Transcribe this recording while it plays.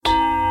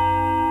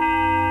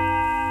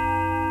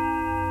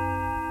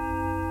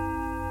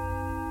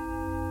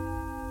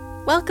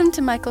Welcome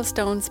to Michael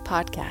Stone's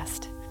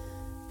podcast.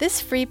 This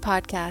free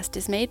podcast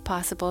is made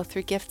possible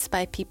through gifts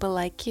by people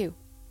like you.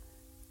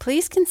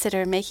 Please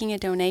consider making a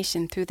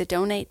donation through the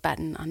donate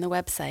button on the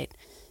website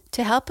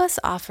to help us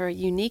offer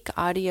unique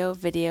audio,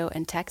 video,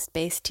 and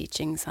text-based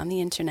teachings on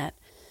the internet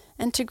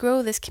and to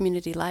grow this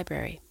community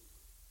library.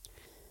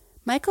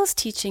 Michael's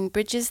teaching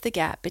bridges the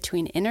gap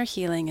between inner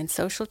healing and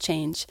social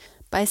change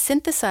by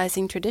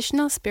synthesizing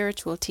traditional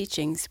spiritual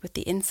teachings with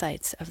the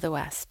insights of the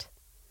West.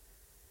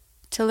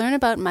 To learn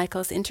about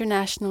Michael's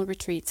international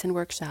retreats and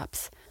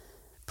workshops,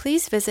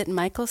 please visit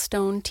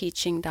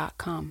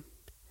michaelstoneteaching.com.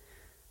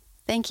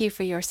 Thank you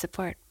for your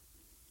support.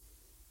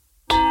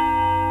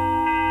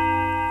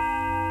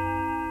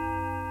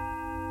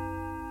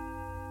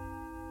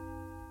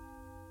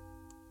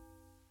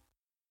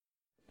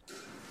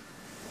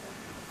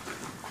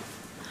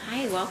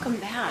 Hi, welcome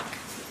back.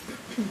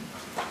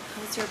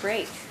 How was your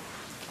break?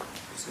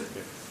 It's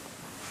good.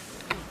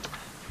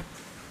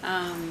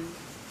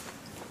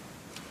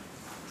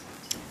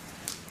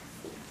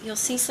 You'll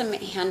see some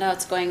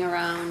handouts going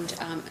around.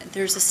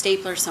 There's a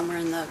stapler somewhere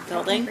in the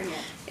building.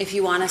 If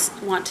you want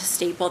to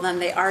staple them,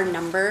 they are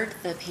numbered,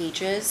 the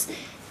pages,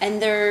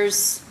 and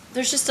there's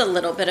just a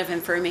little bit of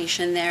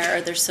information there.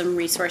 There's some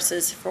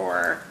resources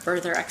for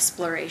further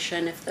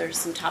exploration if there's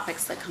some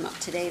topics that come up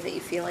today that you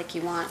feel like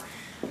you want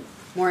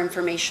more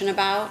information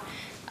about.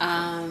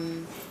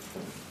 And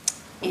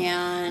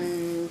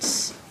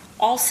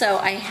also,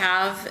 I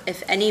have,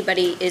 if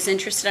anybody is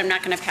interested, I'm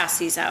not going to pass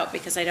these out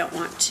because I don't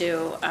want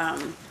to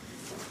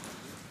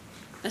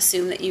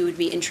assume that you would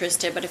be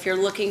interested, but if you're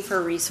looking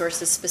for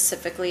resources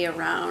specifically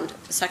around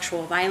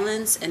sexual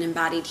violence and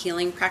embodied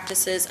healing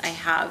practices, I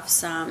have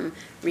some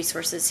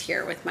resources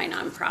here with my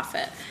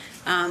nonprofit.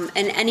 And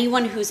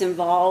anyone who's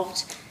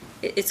involved,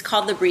 it's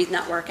called the Breathe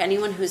Network,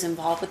 anyone who's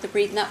involved with the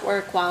Breathe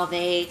Network, while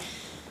they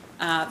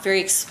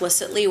very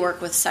explicitly work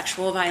with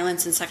sexual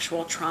violence and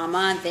sexual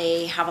trauma,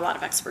 they have a lot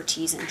of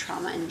expertise in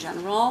trauma in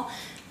general.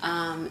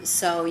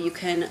 So you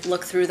can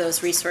look through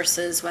those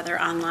resources, whether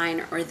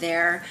online or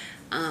there,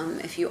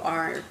 if you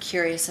are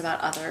curious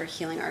about other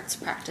healing arts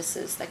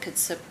practices that could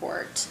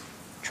support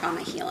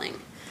trauma healing.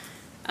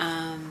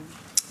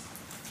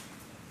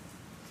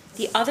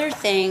 The other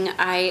thing,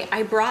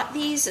 I brought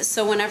these,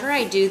 so whenever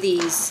I do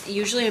these,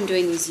 usually I'm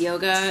doing these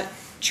yoga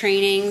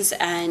trainings,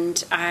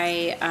 and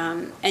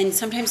and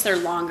sometimes they're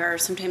longer,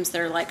 sometimes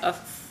they're like a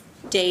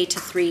day to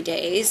 3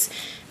 days,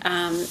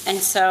 and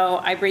so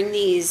I bring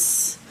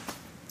these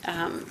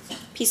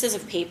pieces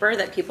of paper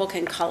that people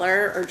can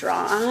color or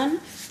draw on.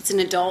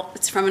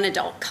 It's from an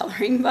adult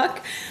coloring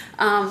book,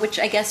 which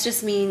I guess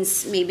just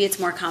means maybe it's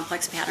more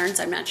complex patterns.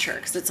 I'm not sure,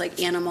 because it's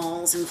like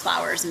animals and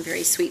flowers and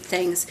very sweet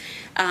things.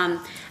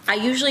 I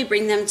usually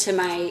bring them to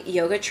my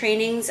yoga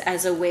trainings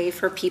as a way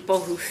for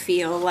people who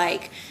feel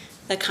like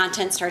the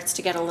content starts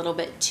to get a little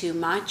bit too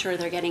much or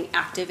they're getting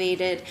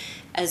activated,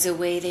 as a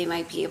way they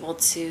might be able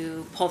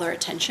to pull their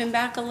attention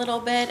back a little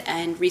bit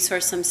and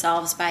resource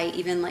themselves by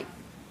even like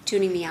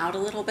tuning me out a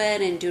little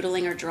bit and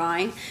doodling or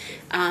drawing.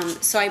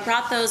 So I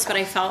brought those, but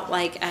I felt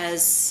like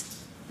as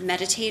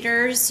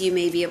meditators, you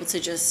may be able to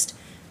just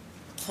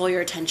pull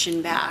your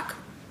attention back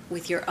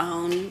with your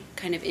own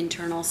kind of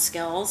internal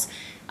skills.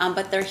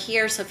 But they're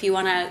here, so if you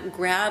want to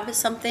grab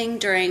something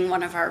during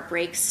one of our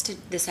breaks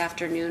this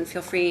afternoon,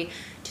 feel free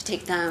to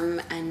take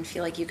them and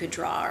feel like you could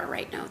draw or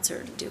write notes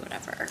or do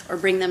whatever, or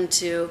bring them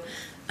to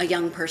a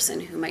young person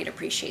who might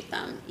appreciate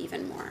them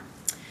even more.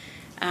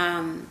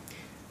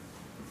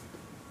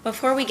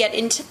 Before we get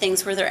into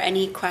things, were there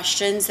any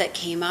questions that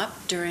came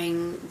up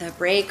during the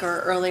break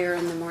or earlier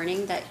in the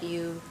morning that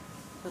you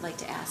would like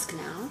to ask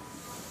now?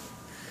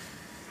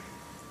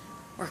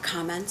 Or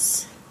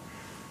comments?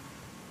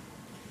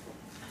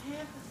 I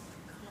have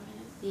a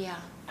comment. Yeah.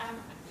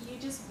 You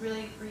just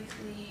really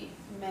briefly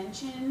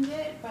mentioned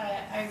it, but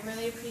I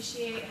really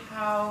appreciate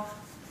how,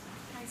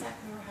 I can't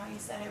exactly remember how you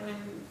said it when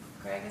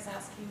Greg is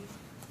asking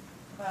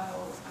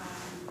about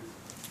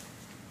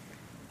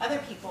other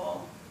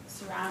people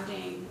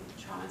surrounding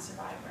trauma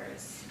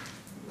survivors,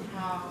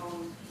 how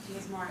he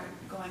was more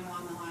going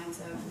along the lines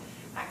of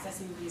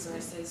accessing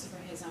resources for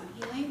his own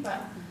healing,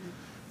 but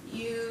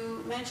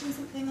you mentioned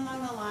something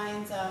along the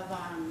lines of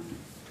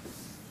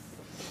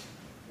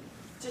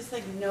just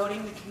like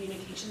noting the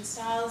communication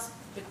styles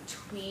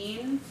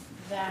between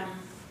them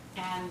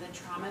and the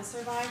trauma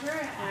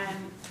survivor.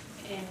 And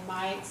in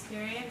my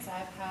experience,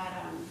 I've had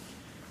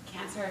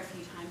cancer a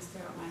few times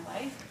throughout my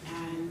life,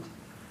 and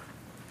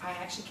I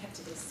actually kept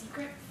it a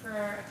secret for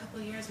a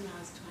couple of years when I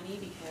was 20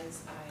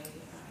 because I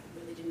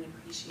really didn't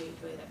appreciate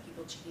the way that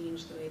people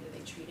changed the way that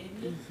they treated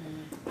me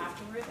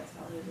afterwards. I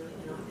felt really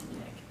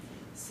inauthentic.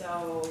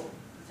 So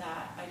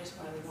that I just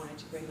really wanted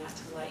to bring that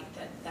to light,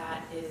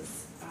 that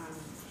is,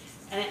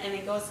 and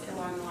it goes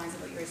along the lines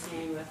of what you were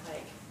saying with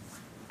like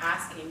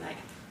asking, like,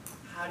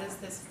 how does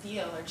this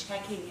feel, or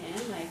checking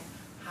in, like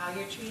how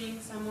you're treating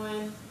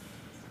someone.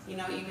 You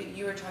know,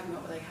 you were talking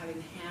about like having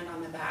the hand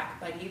on the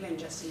back, but even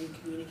just in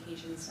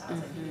communication styles,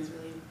 I think is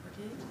really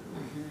important.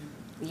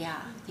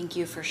 Yeah, thank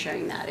you for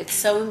sharing that. It's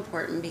so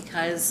important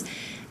because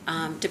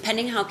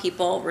depending how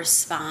people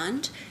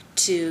respond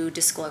to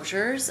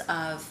disclosures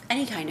of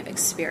any kind of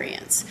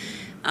experience,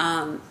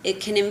 it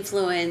can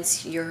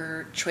influence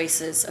your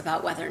choices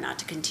about whether or not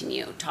to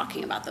continue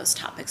talking about those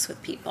topics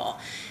with people.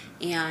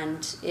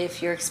 And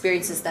if your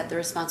experience is that the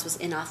response was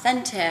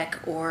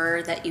inauthentic,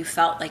 or that you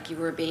felt like you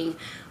were being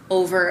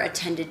over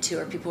attended to,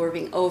 or people were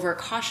being over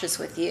cautious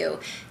with you,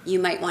 you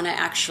might want to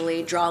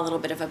actually draw a little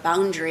bit of a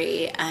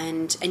boundary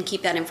and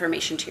keep that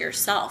information to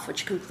yourself,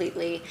 which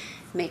completely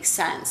makes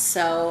sense.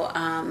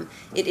 So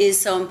it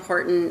is so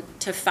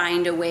important to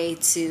find a way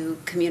to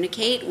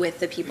communicate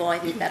with the people, I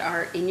think, that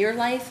are in your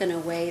life in a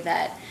way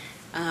that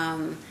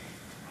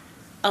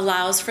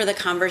allows for the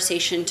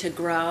conversation to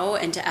grow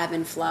and to ebb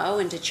and flow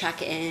and to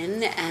check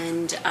in,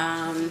 and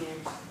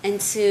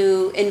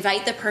to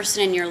invite the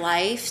person in your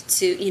life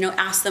to,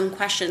 ask them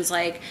questions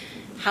like,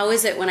 how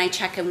is it when I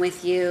check in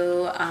with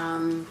you?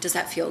 Does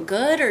that feel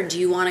good? Or do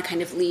you want to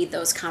kind of lead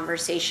those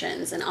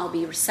conversations? And I'll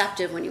be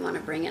receptive when you want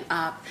to bring it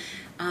up.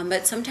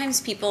 But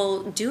sometimes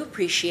people do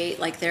appreciate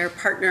like their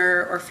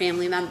partner or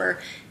family member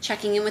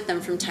checking in with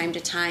them from time to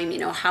time.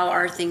 How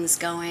are things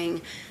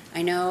going?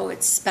 I know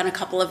it's been a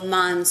couple of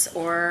months,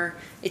 or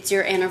it's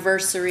your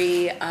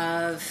anniversary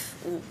of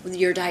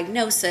your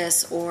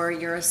diagnosis or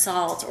your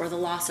assault or the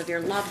loss of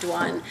your loved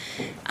one.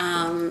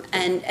 And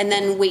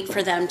then wait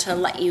for them to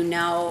let you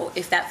know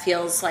if that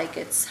feels like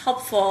it's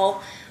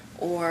helpful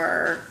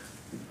or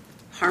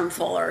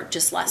harmful or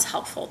just less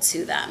helpful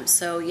to them.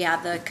 So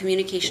yeah, the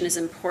communication is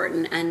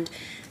important, and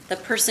the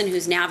person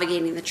who's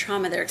navigating the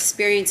trauma, their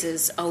experience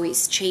is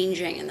always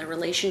changing, and the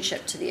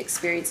relationship to the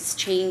experience is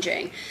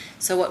changing.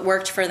 So what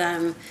worked for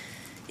them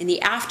in the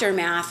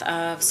aftermath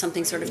of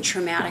something sort of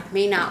traumatic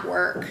may not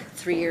work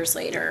 3 years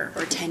later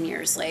or 10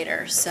 years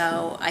later.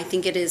 So I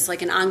think it is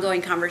like an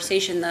ongoing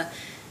conversation the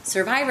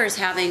survivors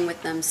having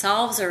with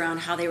themselves around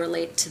how they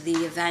relate to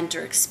the event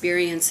or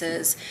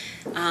experiences,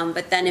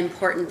 but then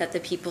important that the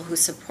people who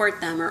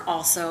support them are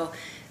also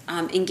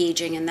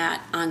engaging in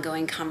that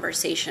ongoing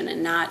conversation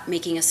and not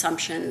making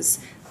assumptions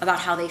about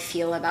how they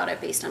feel about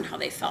it based on how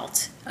they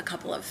felt a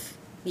couple of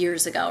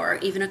years ago or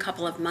even a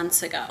couple of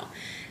months ago.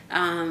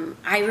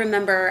 I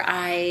remember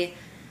I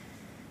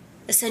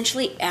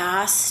essentially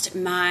asked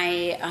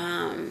my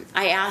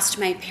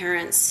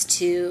parents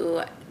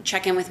to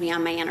check in with me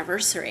on my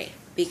anniversary,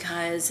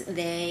 because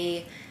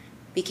they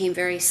became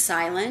very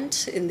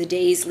silent in the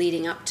days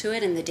leading up to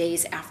it and the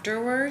days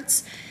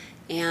afterwards.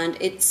 And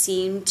it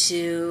seemed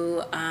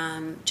to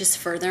just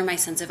further my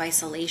sense of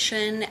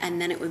isolation.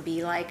 And then it would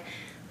be like,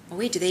 oh,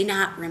 wait, do they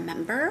not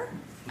remember?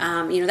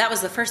 That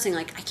was the first thing,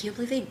 like, I can't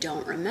believe they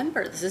don't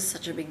remember. This is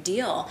such a big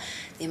deal.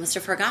 They must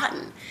have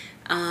forgotten.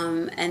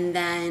 And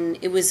then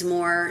it was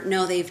more,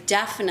 no, they've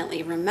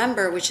definitely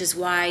remember, which is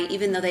why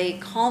even though they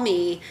call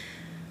me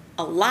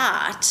a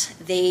lot,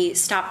 they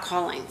stopped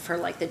calling for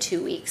like the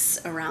 2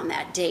 weeks around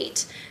that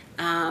date.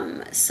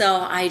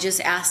 So I just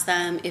asked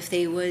them if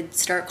they would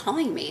start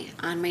calling me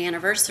on my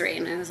anniversary.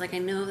 And I was like, I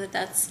know that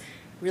that's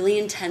really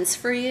intense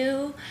for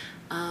you,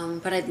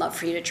 but I'd love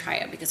for you to try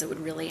it, because it would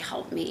really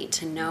help me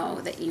to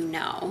know that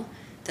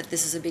that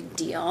this is a big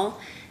deal.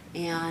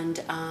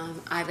 And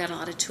I've got a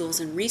lot of tools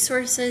and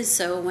resources.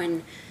 So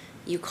when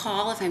you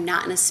call, if I'm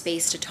not in a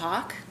space to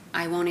talk,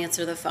 I won't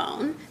answer the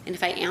phone. And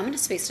if I am in a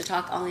space to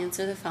talk, I'll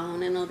answer the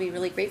phone, and it'll be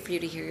really great for you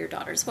to hear your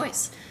daughter's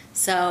voice.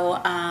 So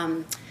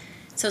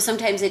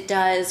sometimes it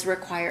does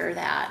require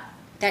that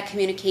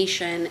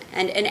communication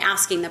and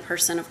asking the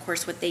person, of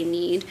course, what they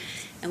need.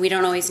 And we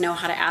don't always know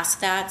how to ask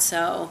that.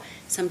 So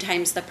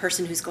sometimes the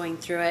person who's going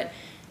through it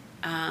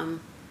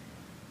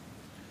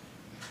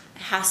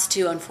has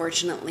to,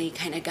 unfortunately,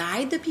 kind of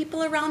guide the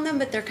people around them.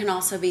 But there can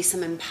also be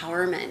some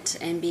empowerment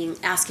in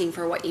asking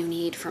for what you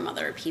need from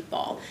other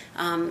people.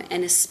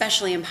 And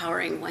especially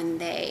empowering when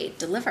they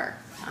deliver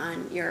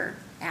on your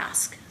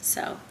ask.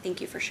 So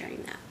thank you for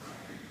sharing that.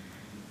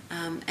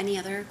 Any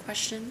other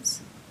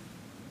questions?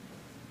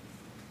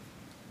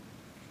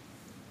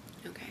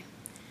 Okay.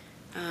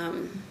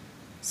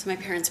 So my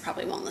parents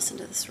probably won't listen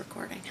to this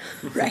recording,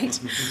 right?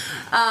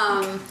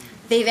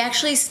 They've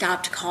actually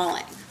stopped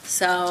calling.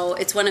 So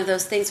it's one of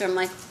those things where I'm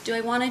like, do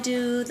I want to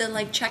do the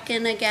like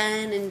check-in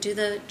again and do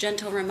the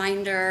gentle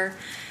reminder?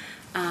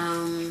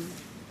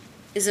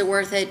 Is it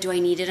worth it? Do I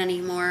need it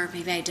anymore?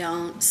 Maybe I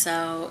don't.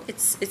 So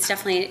it's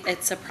definitely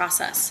a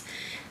process.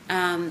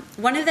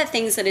 One of the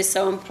things that is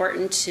so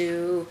important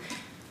to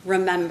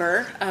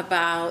remember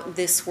about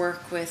this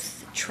work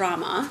with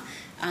trauma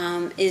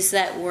is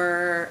that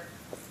we're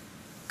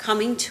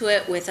coming to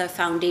it with a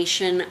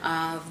foundation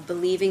of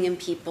believing in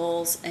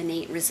people's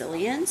innate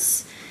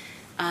resilience,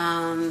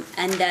 and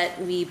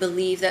that we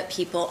believe that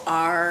people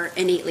are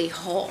innately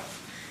whole.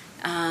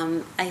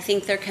 I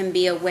think there can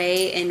be a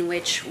way in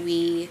which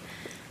we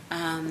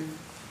can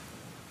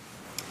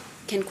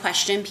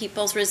question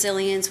people's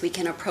resilience. We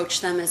can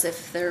approach them as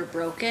if they're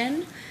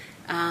broken.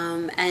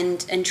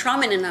 And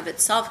trauma in and of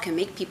itself can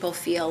make people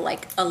feel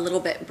like a little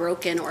bit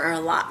broken or a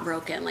lot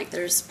broken. Like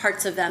there's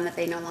parts of them that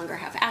they no longer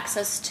have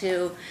access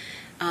to.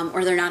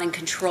 or they're not in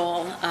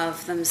control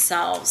of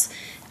themselves.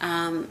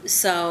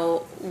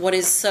 So what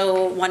is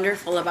so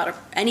wonderful about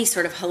any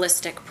sort of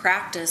holistic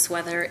practice,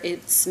 whether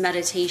it's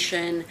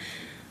meditation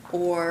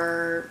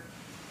or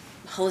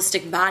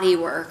holistic body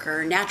work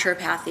or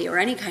naturopathy or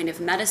any kind of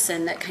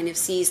medicine that kind of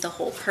sees the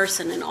whole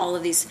person and all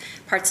of these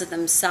parts of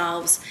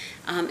themselves,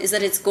 is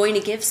that it's going to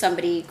give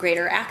somebody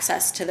greater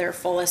access to their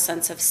fullest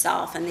sense of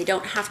self, and they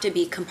don't have to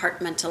be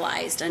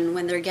compartmentalized. And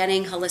when they're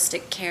getting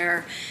holistic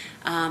care,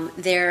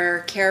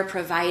 their care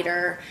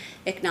provider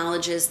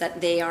acknowledges that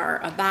they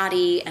are a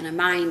body and a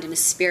mind and a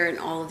spirit, and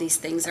all of these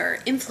things are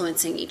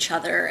influencing each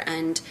other.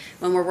 And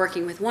when we're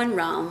working with one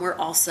realm, we're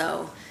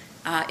also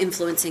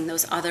influencing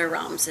those other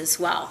realms as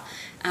well.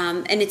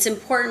 And it's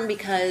important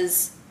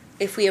because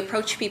if we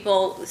approach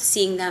people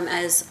seeing them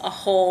as a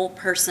whole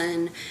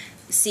person,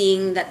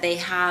 seeing that they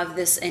have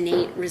this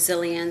innate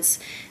resilience,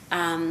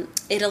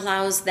 it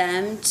allows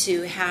them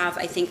to have,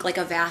 I think, like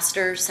a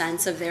vaster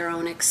sense of their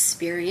own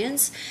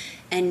experience,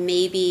 and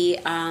maybe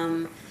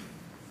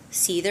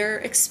see their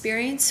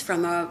experience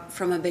from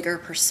a bigger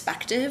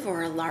perspective,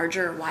 or a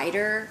larger,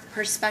 wider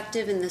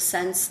perspective, in the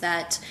sense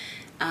that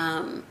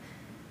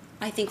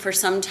I think for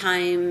some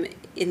time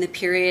in the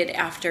period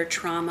after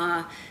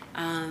trauma,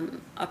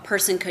 a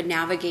person could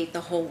navigate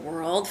the whole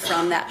world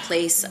from that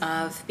place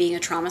of being a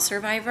trauma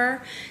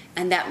survivor,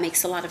 and that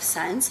makes a lot of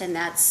sense, and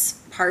that's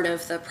part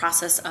of the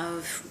process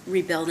of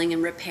rebuilding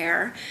and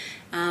repair.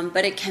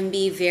 But it can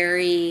be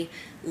very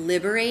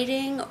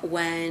liberating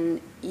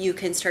when you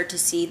can start to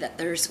see that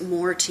there's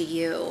more to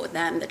you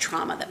than the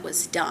trauma that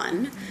was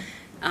done.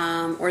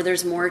 Or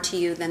there's more to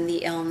you than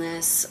the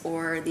illness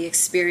or the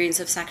experience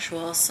of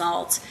sexual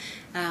assault.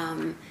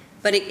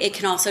 But it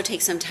can also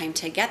take some time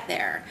to get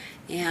there.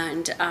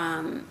 And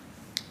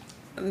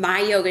my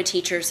yoga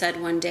teacher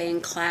said one day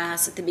in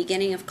class, at the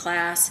beginning of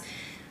class,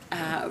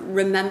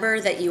 remember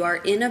that you are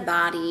in a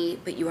body,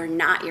 but you are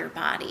not your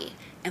body.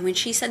 And when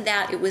she said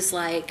that, it was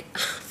like,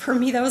 for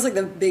me, that was like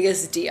the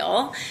biggest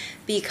deal,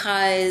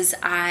 because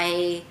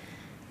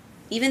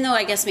even though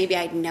I guess maybe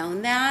I'd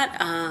known that,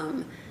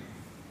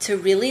 to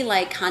really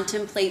like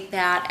contemplate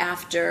that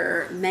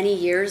after many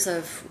years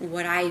of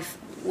what I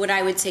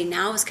would say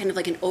now is kind of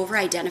like an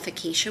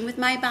over-identification with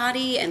my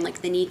body, and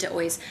like the need to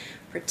always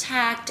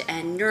protect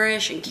and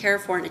nourish and care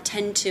for and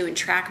attend to and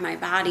track my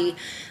body,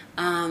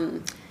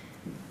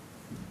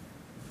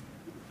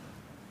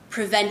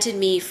 prevented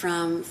me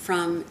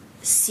from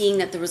seeing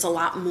that there was a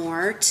lot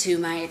more to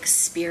my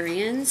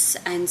experience.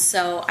 And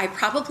so I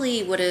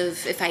probably would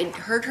have, if I'd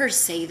heard her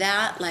say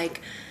that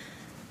like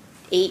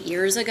 8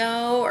 years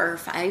ago or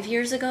 5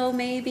 years ago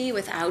maybe,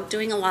 without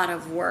doing a lot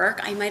of work,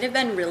 I might have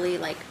been really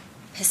like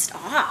pissed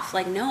off.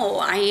 Like, no,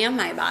 I am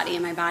my body,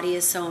 and my body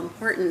is so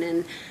important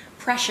and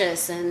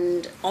precious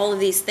and all of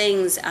these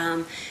things.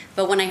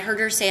 But when I heard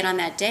her say it on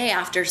that day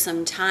after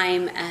some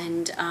time,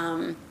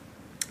 and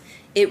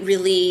it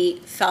really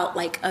felt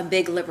like a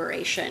big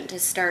liberation to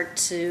start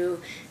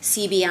to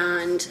see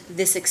beyond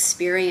this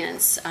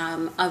experience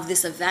of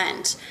this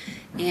event.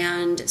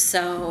 And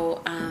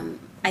so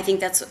I think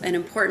that's an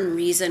important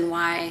reason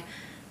why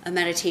a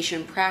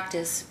meditation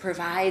practice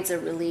provides a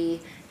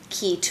really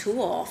key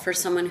tool for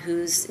someone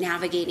who's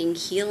navigating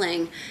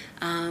healing,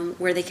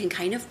 where they can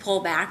kind of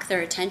pull back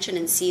their attention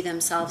and see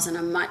themselves in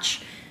a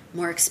much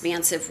more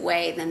expansive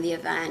way than the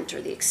event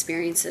or the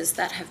experiences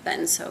that have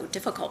been so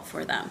difficult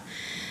for them.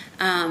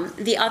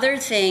 The other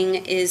thing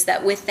is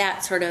that with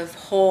that sort of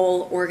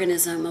whole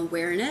organism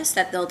awareness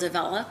that they'll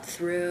develop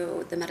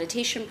through the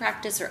meditation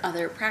practice or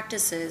other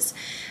practices,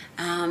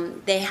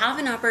 they have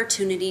an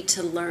opportunity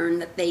to learn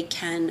that they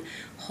can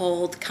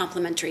hold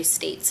complementary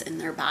states in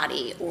their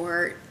body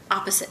or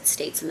opposite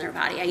states in their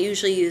body. I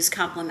usually use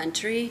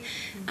complementary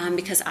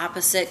because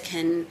opposite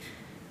can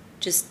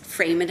just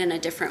frame it in a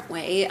different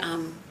way.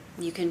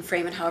 You can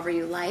frame it however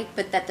you like,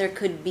 but that there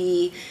could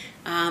be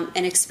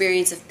an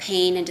experience of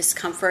pain and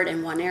discomfort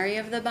in one area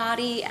of the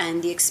body,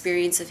 and the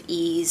experience of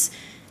ease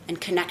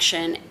and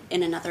connection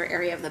in another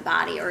area of the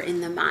body, or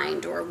in the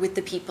mind, or with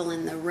the people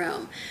in the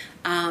room.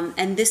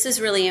 And this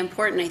is really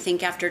important, I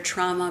think, after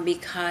trauma,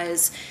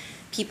 because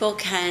people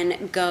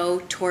can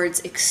go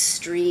towards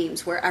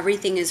extremes where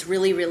everything is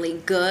really, really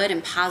good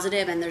and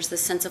positive, and there's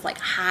this sense of like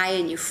high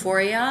and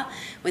euphoria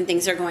when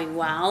things are going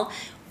well,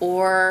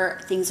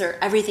 or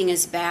everything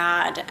is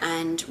bad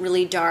and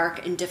really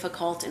dark and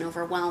difficult and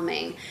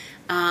overwhelming.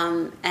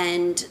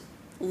 And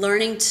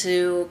learning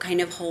to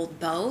kind of hold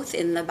both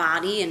in the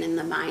body and in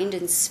the mind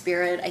and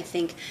spirit, I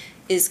think,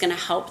 is going to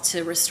help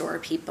to restore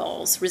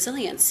people's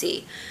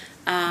resiliency.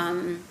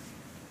 And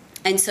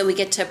so we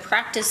get to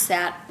practice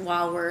that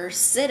while we're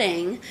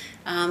sitting,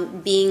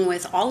 being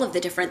with all of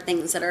the different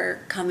things that are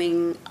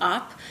coming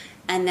up.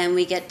 And then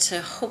we get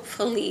to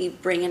hopefully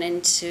bring it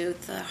into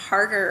the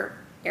harder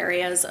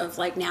areas of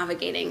like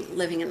navigating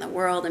living in the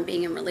world and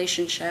being in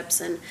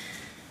relationships and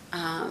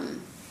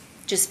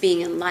just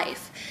being in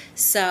life.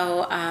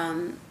 So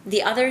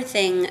the other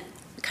thing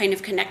kind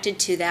of connected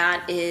to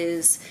that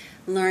is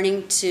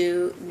learning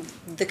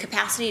the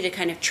capacity to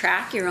kind of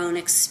track your own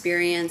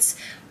experience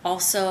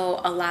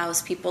also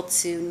allows people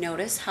to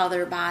notice how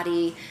their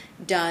body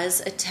does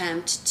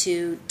attempt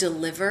to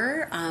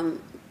deliver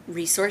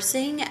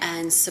resourcing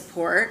and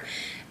support.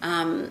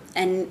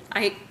 And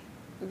I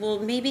will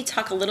maybe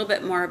talk a little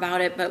bit more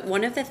about it, but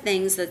one of the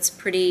things that's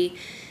pretty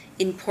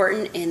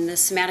important in the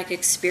somatic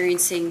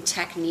experiencing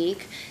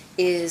technique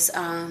is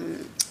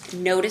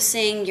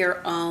noticing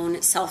your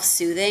own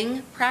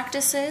self-soothing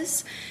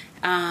practices.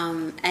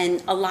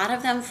 And a lot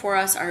of them for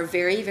us are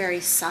very,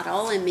 very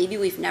subtle, and maybe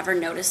we've never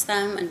noticed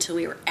them until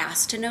we were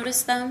asked to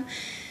notice them.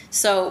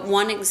 So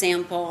one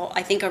example,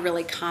 I think a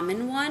really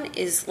common one,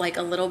 is like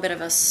a little bit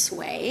of a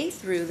sway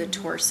through the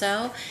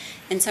torso.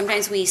 And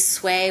sometimes we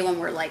sway when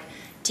we're like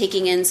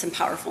taking in some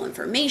powerful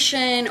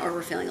information, or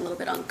we're feeling a little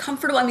bit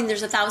uncomfortable. I mean,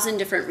 there's 1,000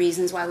 different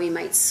reasons why we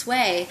might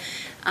sway.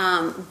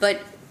 But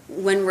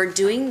when we're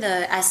doing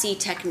the SE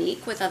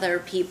technique with other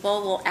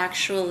people, we'll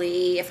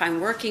actually, if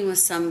I'm working with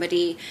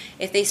somebody,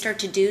 if they start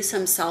to do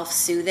some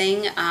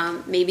self-soothing,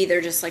 maybe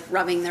they're just like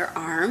rubbing their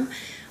arm,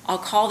 I'll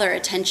call their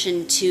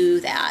attention to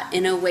that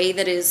in a way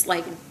that is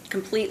like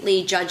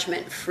completely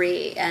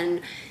judgment-free.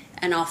 And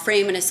I'll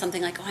frame it as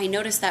something like, oh, I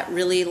noticed that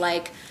really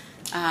like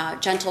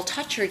gentle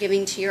touch you're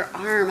giving to your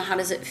arm. How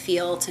does it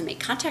feel to make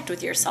contact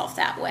with yourself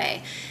that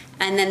way?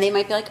 And then they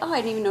might be like, oh, I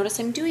didn't even notice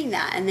I'm doing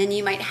that. And then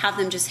you might have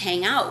them just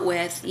hang out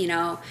with,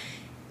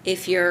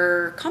 if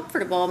you're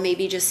comfortable,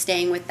 maybe just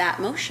staying with that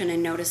motion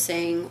and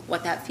noticing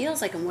what that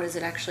feels like and what does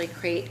it actually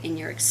create in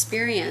your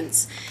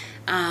experience.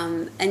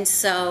 And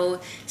so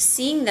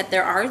seeing that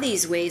there are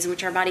these ways in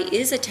which our body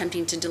is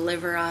attempting to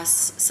deliver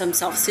us some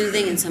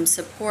self-soothing and some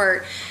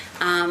support,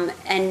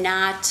 and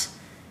not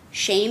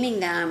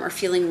shaming them or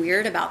feeling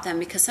weird about them,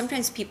 because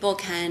sometimes people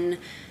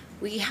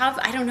we have,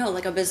 I don't know,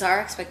 like a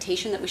bizarre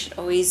expectation that we should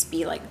always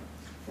be like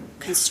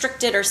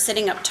constricted or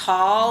sitting up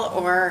tall,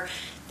 or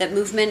that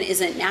movement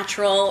isn't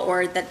natural,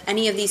 or that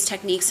any of these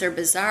techniques are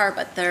bizarre,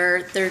 but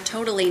they're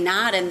totally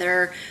not. And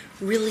they're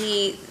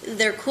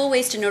cool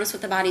ways to notice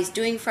what the body's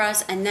doing for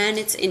us. And then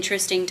it's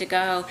interesting to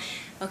go,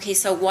 okay,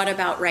 so what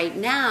about right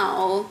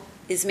now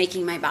is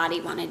making my body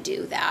want to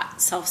do that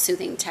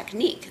self-soothing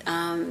technique?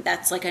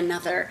 That's like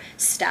another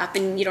step,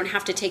 and you don't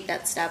have to take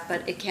that step,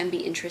 but it can be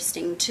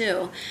interesting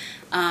too.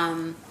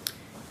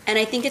 And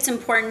I think it's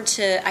important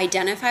to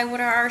identify what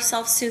are our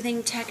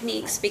self-soothing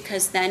techniques,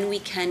 because then we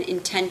can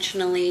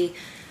intentionally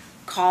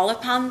call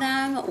upon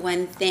them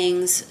when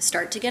things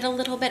start to get a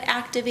little bit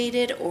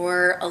activated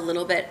or a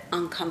little bit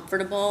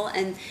uncomfortable.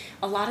 And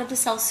a lot of the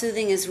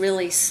self-soothing is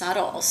really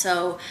subtle.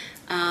 So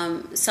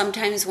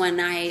sometimes when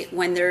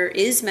there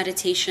is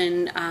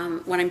meditation,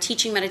 when I'm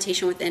teaching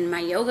meditation within my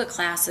yoga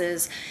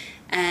classes,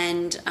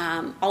 and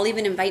I'll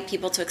even invite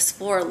people to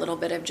explore a little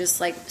bit of just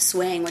like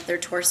swaying with their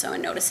torso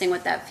and noticing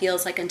what that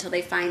feels like until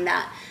they find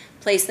that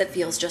place that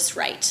feels just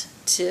right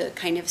to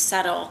kind of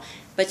settle,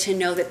 but to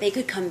know that they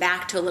could come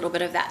back to a little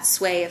bit of that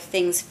sway if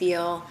things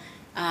feel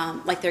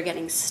like they're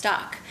getting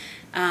stuck.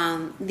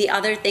 The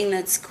other thing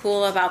that's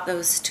cool about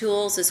those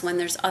tools is when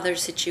there's other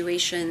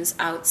situations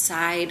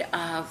outside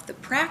of the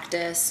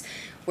practice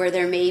where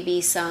there may be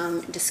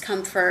some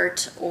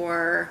discomfort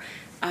or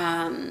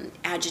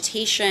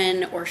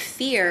agitation or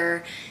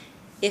fear,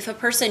 if a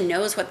person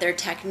knows what their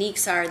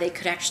techniques are, they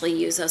could actually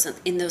use those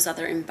in those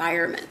other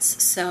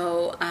environments.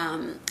 So,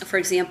 for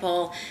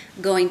example,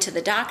 going to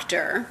the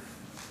doctor,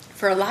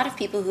 for a lot of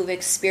people who've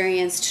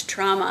experienced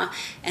trauma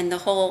and the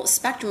whole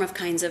spectrum of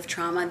kinds of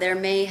trauma, there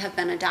may have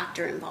been a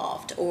doctor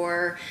involved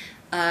or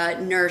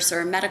a nurse or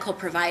a medical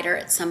provider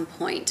at some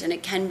point. And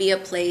it can be a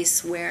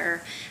place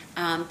where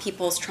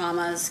people's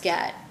traumas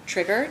get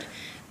triggered.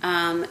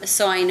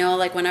 So I know,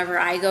 like, whenever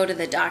I go to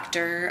the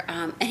doctor,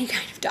 any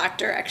kind of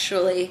doctor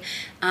actually,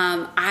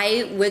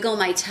 I wiggle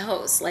my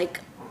toes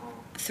like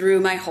through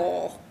my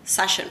whole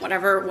session,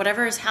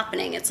 whatever is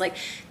happening. It's like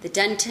the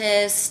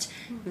dentist,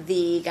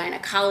 the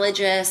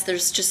gynecologist,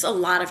 there's just a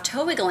lot of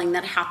toe wiggling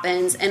that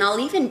happens. And I'll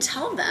even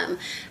tell them,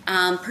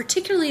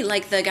 particularly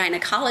like the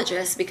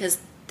gynecologist, because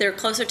they're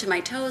closer to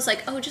my toes,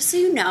 like, oh, just so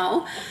you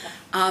know,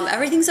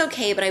 everything's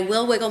okay, but I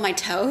will wiggle my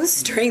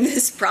toes during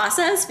this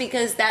process,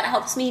 because that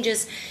helps me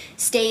just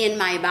stay in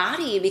my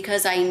body,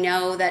 because I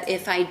know that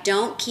if I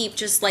don't keep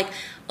just like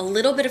a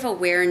little bit of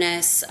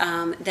awareness,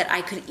 that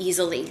I could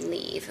easily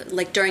leave.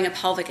 Like during a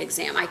pelvic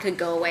exam, I could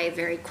go away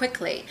very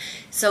quickly.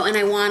 So, and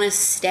I want to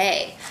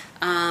stay.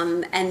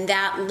 And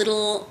that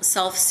little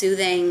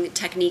self-soothing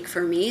technique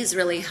for me is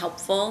really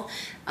helpful,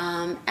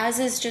 as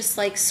is just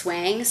like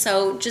swaying.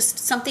 So just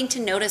something to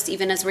notice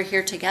even as we're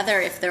here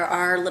together, if there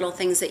are little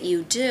things that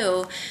you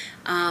do,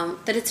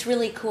 that it's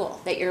really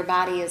cool that your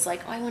body is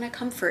like, oh, I want to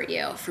comfort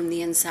you from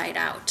the inside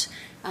out.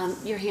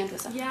 Your hand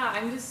was up. Yeah,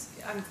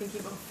 I'm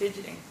thinking about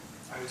fidgeting.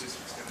 I was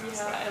just going to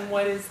ask that. And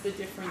what is the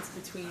difference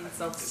between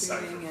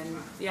self-soothing and,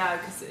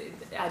 because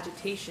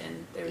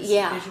agitation, there's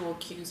visual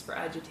cues for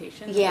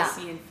agitation that I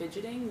see in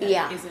fidgeting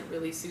that isn't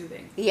really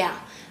soothing. Yeah.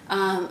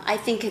 I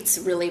think it's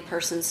really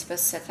person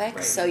specific,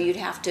 Right. so you'd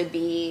have to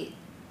be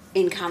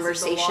in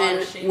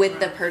conversation with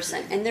the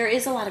person. And there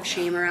is a lot of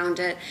shame around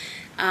it.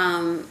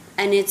 And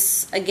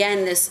it's,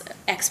 again, this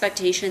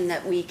expectation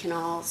that we can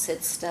all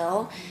sit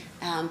still,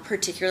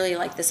 particularly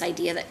like this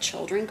idea that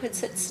children could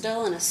sit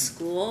still in a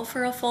school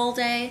for a full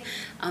day,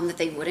 that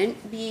they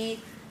wouldn't be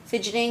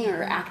fidgeting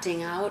or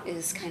acting out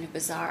is kind of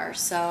bizarre.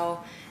 So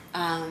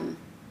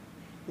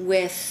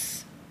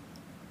with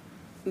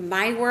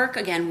my work,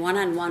 again,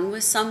 one-on-one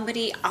with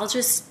somebody, I'll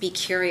just be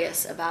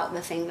curious about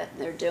the thing that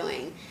they're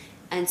doing.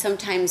 And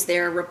sometimes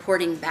they're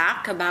reporting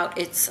back about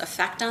its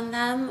effect on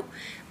them,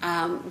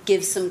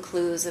 give some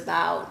clues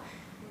about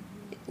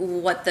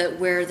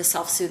where the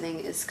self-soothing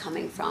is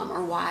coming from,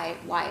 or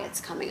why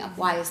it's coming up.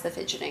 Why is the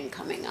fidgeting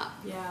coming up?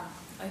 Yeah,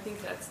 I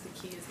think that's the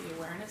key, is the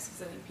awareness,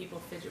 because I think people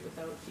fidget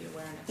without the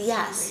awareness.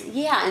 Yes,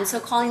 yeah, and so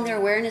calling their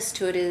awareness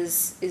to it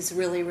is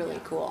really, really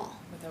cool.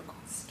 Without going,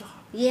 stop.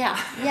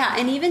 Yeah,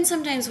 and even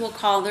sometimes we'll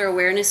call their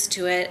awareness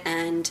to it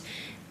and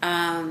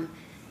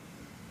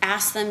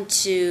ask them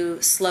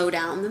to slow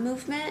down the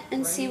movement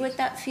and see what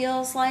that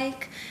feels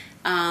like,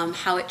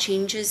 how it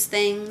changes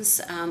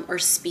things, or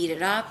speed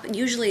it up.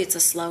 Usually it's a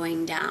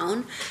slowing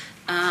down.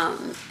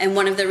 And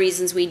one of the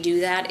reasons we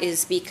do that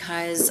is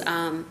because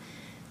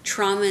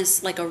trauma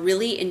is like a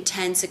really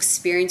intense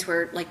experience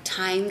where like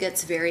time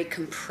gets very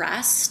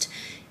compressed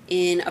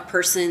in a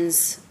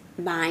person's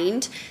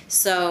mind.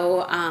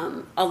 So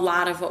a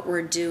lot of what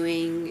we're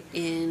doing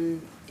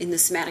in the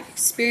somatic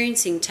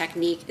experiencing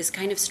technique is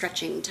kind of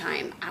stretching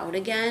time out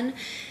again,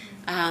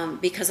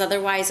 because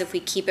otherwise if we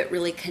keep it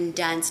really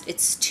condensed,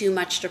 it's too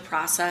much to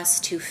process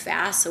too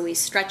fast. So we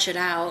stretch it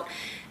out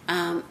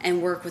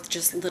and work with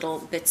just little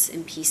bits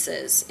and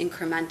pieces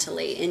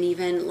incrementally, and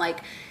even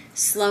like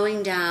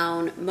slowing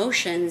down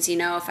motions.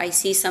 If I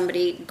see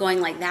somebody going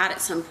like that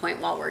at some point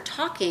while we're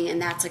talking, and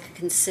that's like a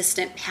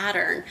consistent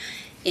pattern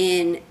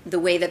in the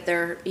way that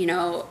they're,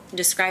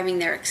 describing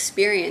their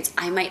experience,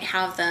 I might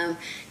have them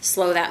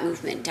slow that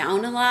movement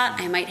down a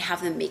lot. I might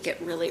have them make it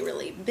really,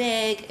 really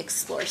big,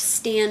 explore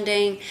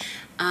standing,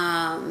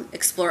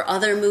 explore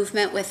other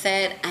movement with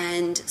it,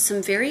 and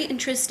some very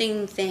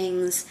interesting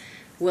things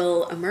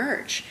will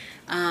emerge.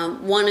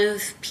 One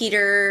of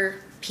Peter,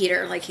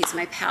 like he's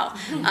my pal,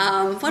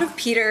 one of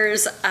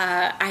Peter's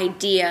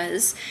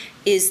ideas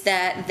is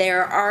that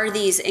there are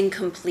these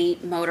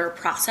incomplete motor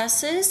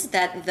processes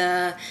that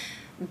the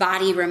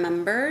body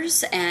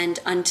remembers, and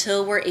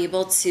until we're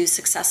able to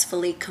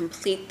successfully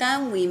complete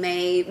them, we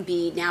may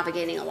be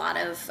navigating a lot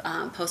of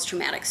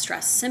post-traumatic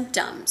stress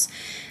symptoms.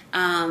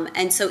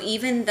 And so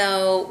even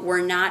though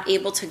we're not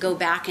able to go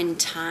back in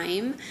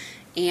time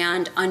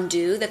and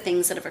undo the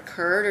things that have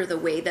occurred or the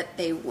way that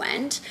they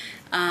went,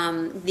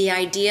 the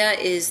idea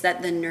is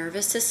that the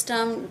nervous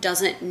system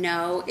doesn't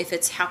know if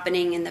it's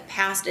happening in the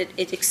past.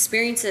 It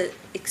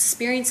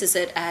experiences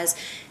it as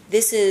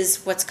this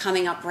is what's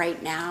coming up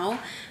right now.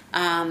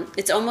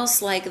 It's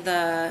almost like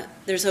there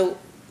was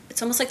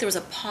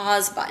a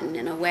pause button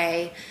in a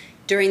way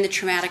during the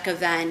traumatic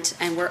event,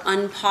 and we're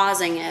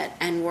unpausing it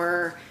and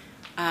we're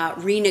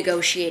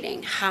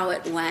renegotiating how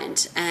it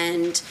went.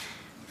 And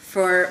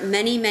for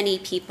many, many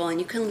people, and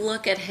you can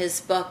look at his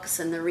books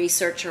and the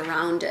research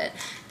around it,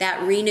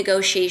 that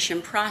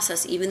renegotiation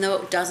process, even though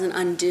it doesn't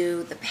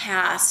undo the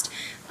past,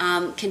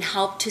 can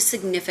help to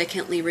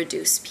significantly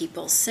reduce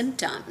people's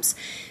symptoms.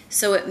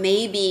 So it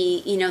may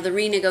be, the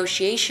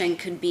renegotiation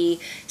could be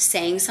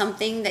saying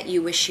something that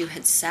you wish you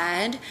had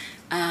said.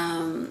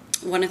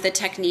 One of the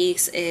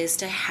techniques is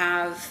to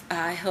have,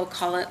 he'll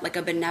call it like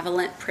a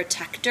benevolent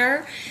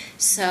protector.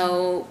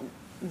 So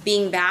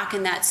being back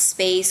in that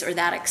space or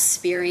that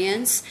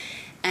experience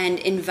and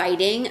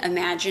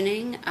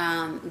imagining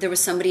there was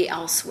somebody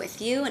else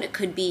with you, and it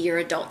could be your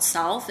adult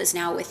self is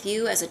now with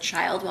you as a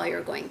child while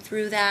you're going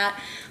through that,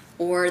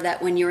 or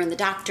that when you're in the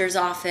doctor's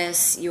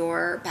office,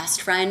 your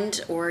best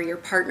friend or your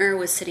partner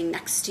was sitting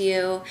next to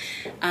you,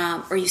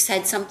 or you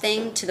said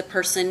something to the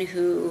person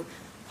who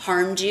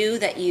harmed you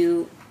that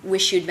you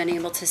wish you'd been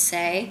able to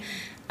say.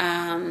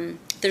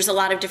 There's a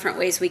lot of different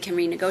ways we can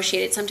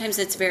renegotiate it. Sometimes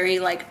it's very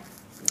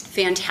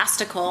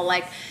fantastical,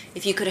 like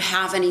if you could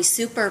have any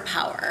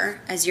superpower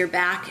as you're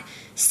back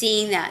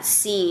seeing that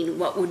scene,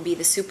 what would be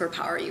the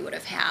superpower you would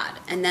have had,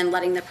 and then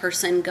letting the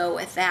person go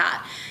with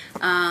that.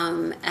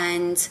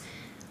 And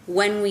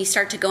when we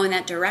start to go in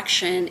that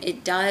direction,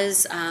 it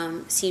does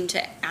seem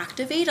to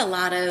activate a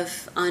lot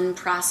of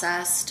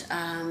unprocessed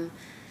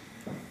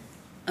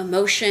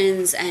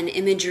emotions and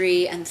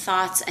imagery and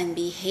thoughts and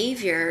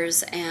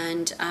behaviors,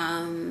 and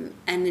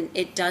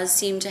it does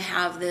seem to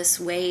have this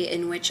way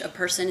in which a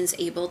person is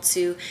able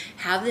to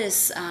have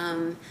this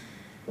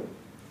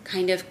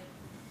kind of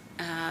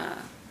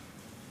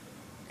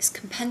is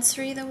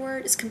compensatory the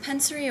word? Is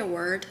compensatory a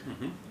word?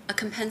 Mm-hmm. A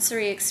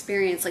compensatory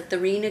experience, like the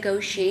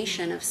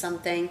renegotiation of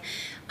something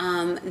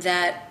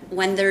that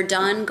when they're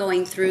done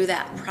going through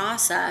that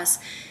process,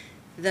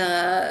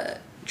 the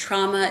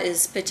trauma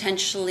is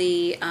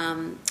potentially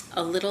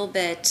a little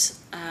bit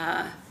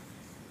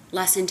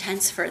less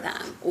intense for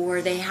them,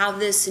 or they have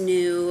this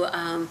new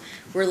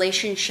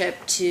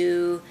relationship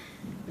to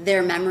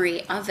their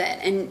memory of it.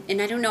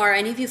 And I don't know, are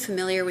any of you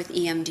familiar with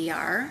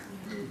EMDR?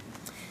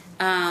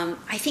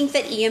 I think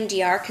that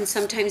EMDR can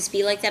sometimes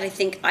be like that.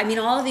 I mean,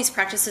 all of these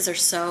practices are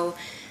so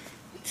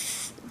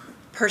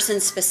person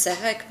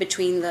specific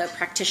between the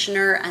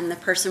practitioner and the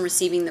person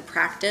receiving the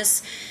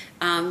practice.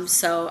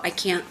 So I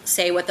can't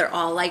say what they're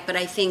all like, but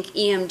I think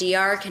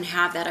EMDR can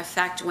have that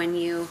effect when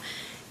you,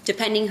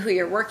 depending who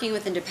you're working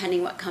with and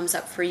depending what comes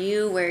up for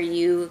you, where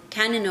you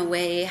can in a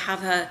way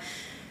have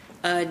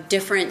a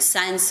different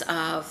sense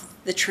of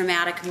the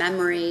traumatic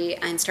memory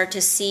and start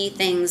to see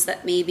things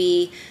that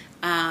maybe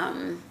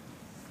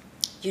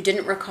you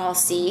didn't recall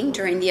seeing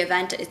during the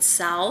event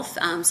itself.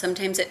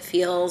 Sometimes it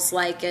feels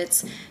like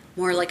it's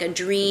more like a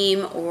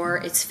dream or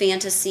it's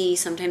fantasy.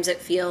 Sometimes it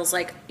feels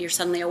like you're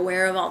suddenly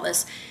aware of all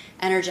this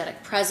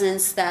energetic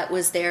presence that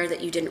was there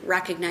that you didn't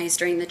recognize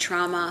during the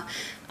trauma.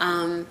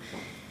 And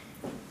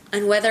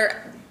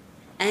whether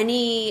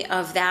any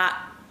of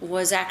that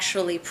was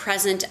actually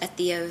present at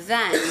the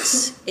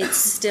event, it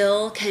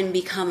still can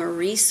become a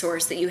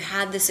resource that you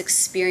had this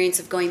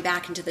experience of going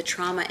back into the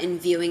trauma and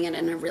viewing it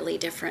in a really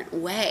different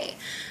way.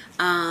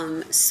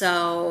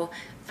 So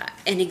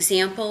an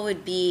example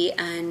would be,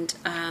 and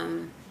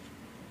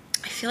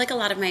I feel like a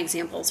lot of my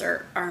examples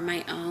are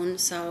my own,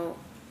 so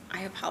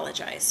I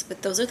apologize,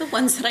 but those are the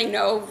ones that I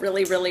know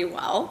really, really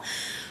well.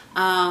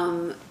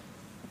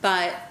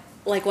 But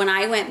like when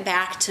I went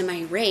back to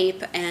my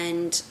rape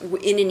and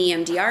in an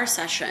EMDR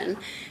session,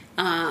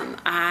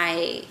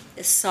 I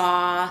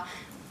saw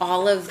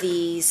all of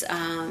these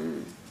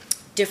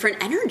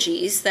different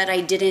energies that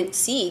I didn't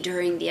see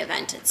during the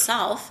event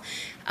itself.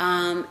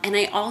 And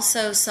I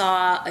also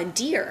saw a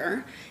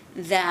deer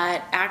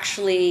that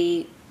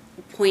actually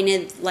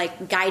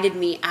guided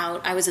me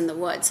out. I was in the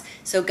woods,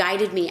 so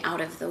guided me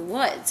out of the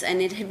woods.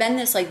 And it had been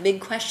this like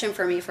big question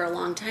for me for a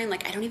long time.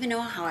 Like, I don't even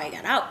know how I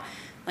got out.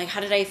 Like,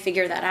 how did I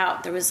figure that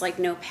out? There was like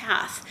no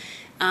path.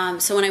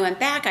 So when I went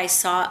back, I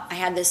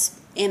had this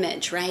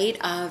image, right,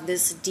 of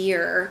this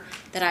deer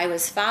that I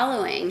was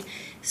following.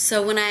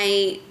 So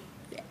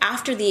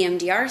after the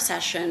EMDR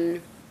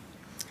session,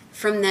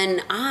 from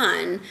then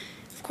on,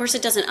 of course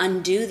it doesn't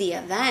undo the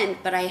event,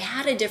 but I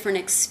had a different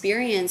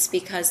experience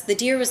because the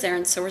deer was there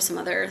and so were some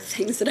other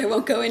things that I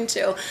won't go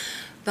into.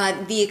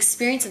 But the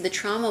experience of the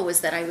trauma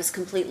was that I was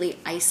completely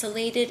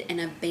isolated and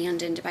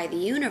abandoned by the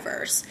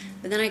universe.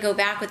 But then I go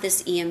back with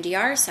this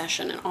EMDR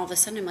session and all of a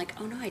sudden I'm like,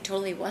 oh no, I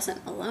totally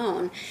wasn't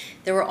alone.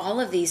 There were all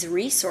of these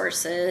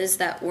resources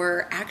that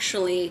were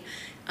actually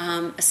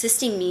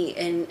assisting me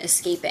in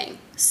escaping.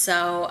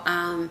 So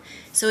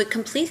it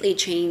completely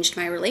changed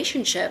my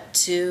relationship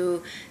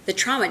to the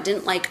trauma. It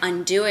didn't like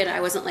undo it.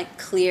 I wasn't like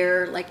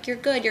clear, like you're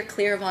good, you're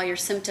clear of all your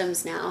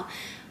symptoms now.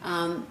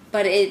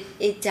 But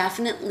it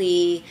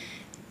definitely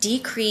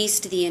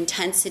decreased the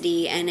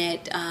intensity, and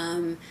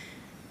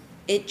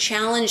it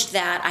challenged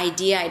that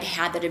idea I'd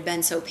had that had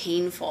been so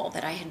painful,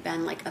 that I had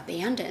been like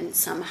abandoned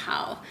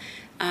somehow.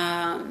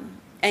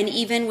 And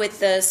even with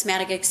the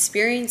somatic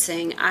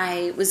experiencing,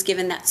 I was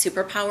given that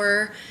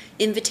superpower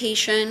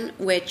invitation,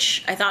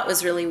 which I thought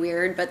was really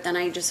weird, but then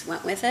I just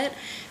went with it,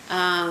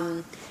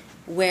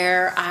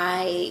 where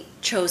I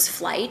chose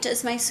flight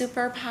as my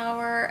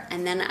superpower,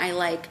 and then I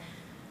like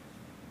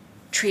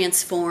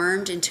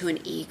transformed into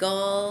an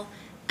eagle,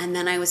 and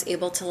then I was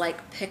able to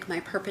like pick my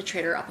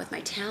perpetrator up with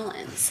my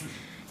talons.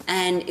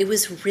 And it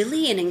was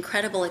really an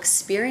incredible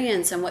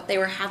experience, and what they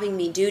were having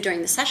me do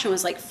during the session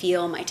was like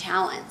feel my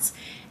talons.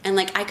 And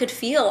like I could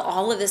feel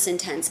all of this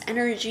intense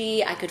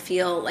energy. I could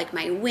feel like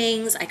my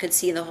wings. I could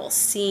see the whole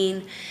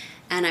scene.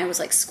 And I was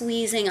like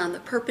squeezing on the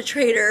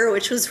perpetrator,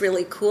 which was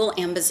really cool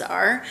and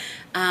bizarre.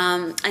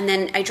 And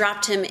then I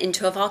dropped him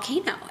into a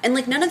volcano. And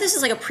like none of this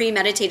is like a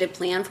premeditated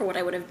plan for what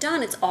I would have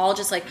done. It's all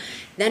just like,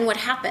 then what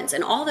happens?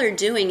 And all they're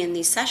doing in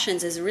these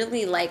sessions is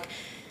really like,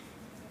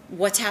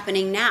 what's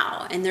happening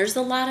now? And there's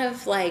a lot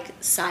of like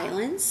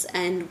silence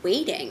and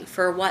waiting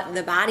for what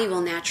the body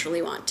will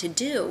naturally want to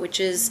do,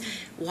 which is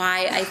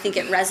why I think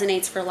it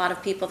resonates for a lot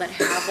of people that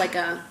have like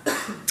a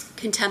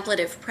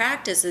contemplative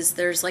practice. Is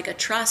there's like a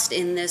trust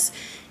in this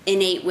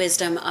innate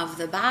wisdom of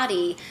the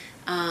body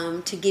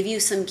to give you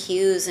some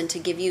cues and to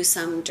give you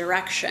some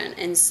direction.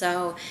 And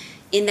so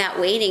in that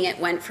waiting, it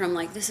went from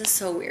like, this is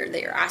so weird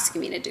that you're asking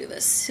me to do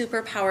this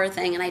superpower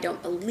thing and I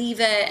don't believe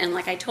it. And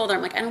like I told her,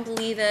 I'm like, I don't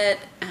believe it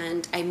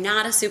and I'm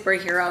not a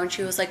superhero. And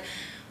she was like,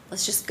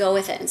 let's just go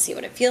with it and see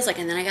what it feels like.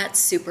 And then I got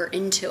super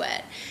into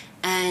it.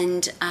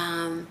 And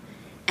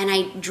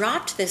I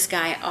dropped this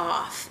guy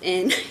off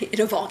in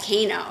a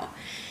volcano,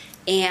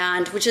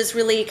 and which is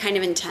really kind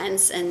of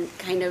intense and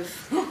kind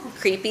of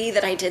creepy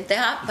that I did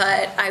that.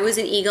 But I was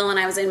an eagle and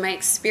I was in my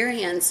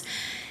experience.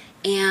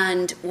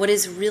 And what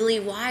is really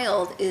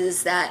wild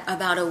is that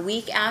about a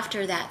week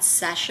after that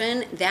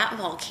session, that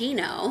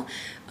volcano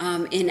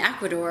in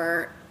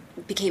Ecuador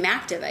became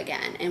active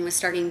again and was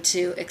starting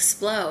to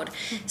explode.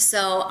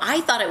 So I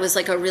thought it was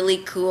like a really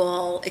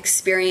cool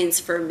experience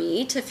for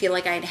me to feel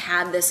like I'd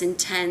had this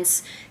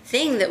intense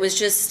thing that was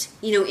just,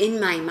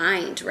 in my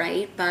mind,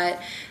 right? But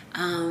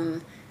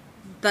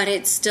but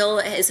it still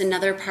is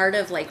another part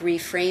of like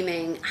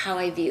reframing how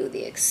I view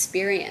the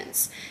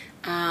experience.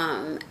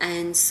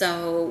 And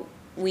so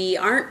we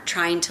aren't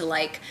trying to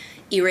like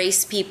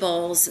erase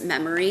people's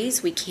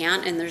memories. We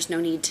can't, and there's no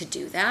need to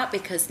do that,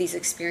 because these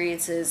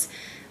experiences,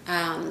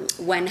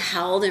 when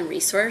held and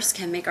resourced,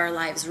 can make our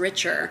lives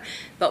richer,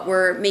 but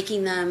we're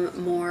making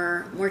them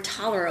more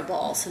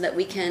tolerable so that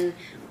we can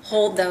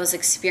hold those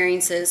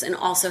experiences and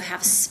also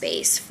have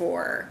space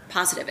for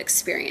positive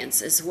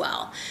experience as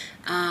well.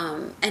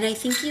 And I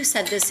think you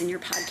said this in your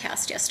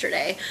podcast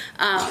yesterday,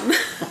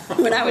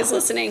 when I was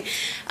listening,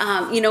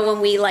 when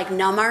we like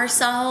numb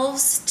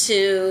ourselves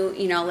to,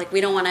 like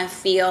we don't want to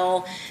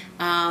feel,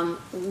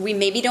 we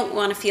maybe don't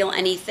want to feel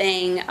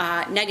anything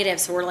negative,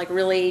 so we're like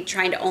really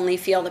trying to only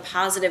feel the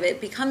positive.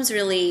 It becomes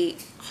really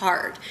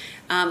hard.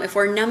 If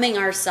we're numbing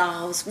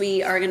ourselves,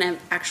 we are going to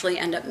actually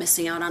end up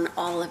missing out on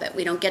all of it.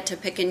 We don't get to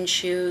pick and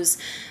choose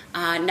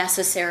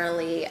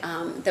necessarily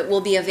that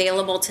will be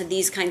available to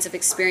these kinds of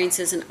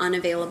experiences and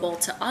unavailable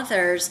to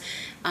others.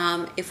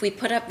 If we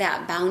put up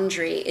that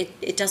boundary,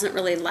 it doesn't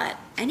really let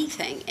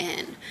anything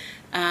in.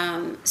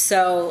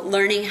 So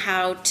learning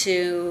how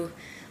to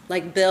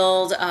like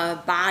build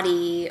a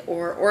body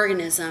or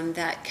organism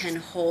that can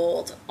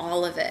hold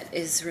all of it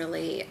is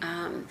really,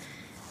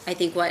 I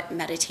think, what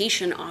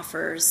meditation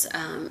offers,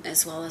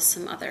 as well as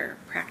some other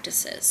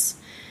practices.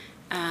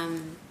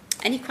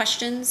 Any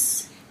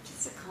questions?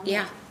 Just a comment.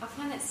 Yeah. I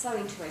find it so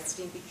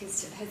interesting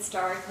because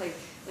historically,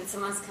 when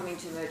someone's coming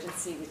to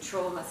emergency with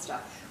trauma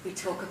stuff, we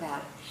talk about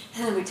it,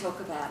 and then we talk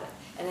about it,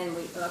 and then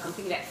I'm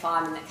thinking about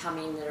firemen that come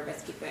in that are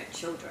rescue burnt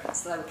children,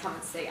 so they would come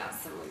and see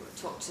us, and we would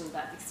talk to them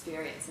about the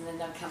experience, and then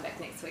they'd come back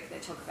next week,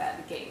 they'd talk about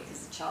it again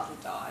because the child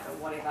had died or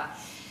whatever.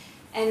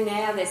 And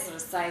now they're sort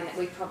of saying that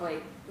we probably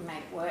made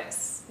it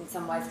worse in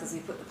some ways because we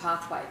put the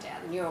pathway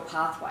down, the neural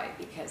pathway,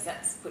 because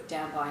that's put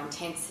down by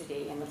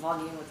intensity and the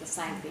volume of the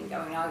same thing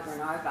going over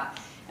and over.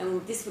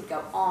 And this would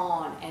go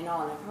on and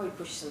probably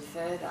push them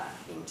further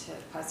into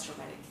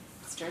post-traumatic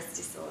stress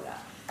disorder.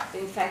 But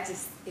in fact,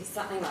 if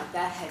something like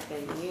that had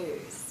been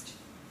used,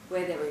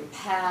 where they're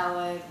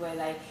empowered, where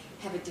they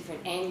have a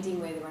different ending,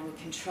 where they're in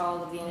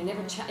control of the end,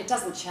 it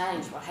doesn't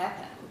change what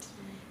happened,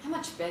 how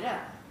much better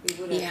we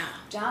would have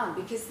done,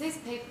 because these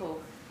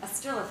people are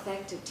still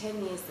affected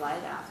 10 years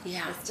later.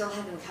 Yeah. They still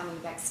have them coming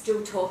back,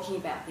 still talking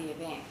about the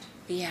event.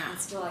 Yeah. And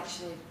still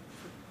actually,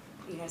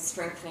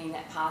 strengthening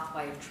that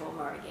pathway of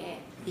trauma again.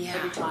 Yeah.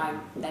 Every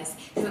time because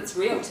it's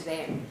real to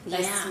them.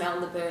 They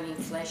smell the burning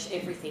flesh,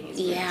 everything is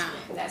real to them.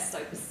 They're so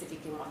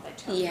specific in what they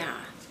tell you.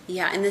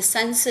 Yeah, and the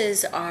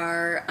senses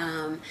are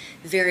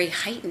very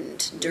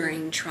heightened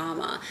during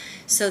trauma.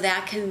 So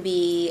that can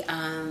be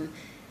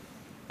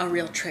a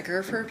real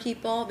trigger for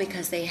people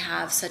because they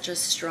have such a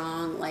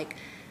strong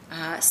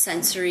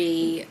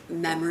sensory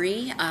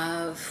memory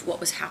of what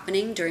was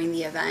happening during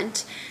the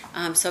event.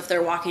 So if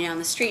they're walking down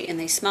the street and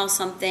they smell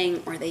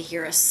something, or they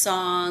hear a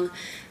song,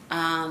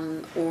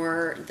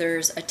 or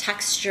there's a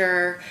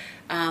texture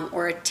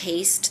or a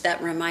taste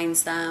that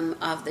reminds them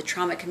of the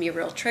trauma, it can be a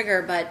real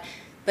trigger,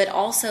 but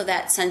also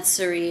that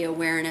sensory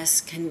awareness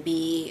can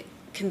be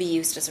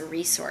used as a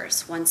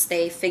resource once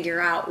they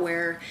figure out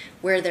where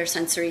their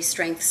sensory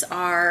strengths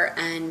are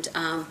and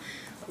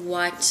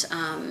what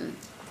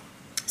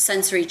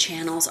sensory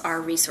channels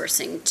are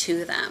resourcing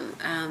to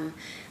them.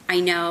 I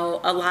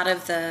know a lot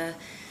of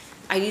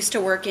I used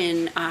to work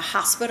in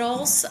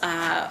hospitals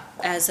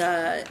as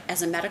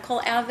a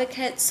medical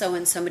advocate. So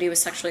when somebody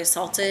was sexually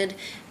assaulted,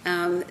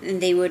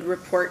 and they would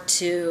report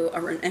to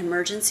an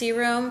emergency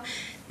room,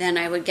 then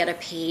I would get a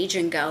page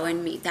and go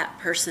and meet that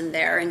person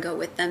there and go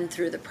with them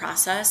through the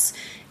process.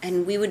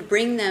 And we would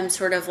bring them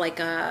sort of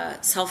like a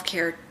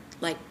self-care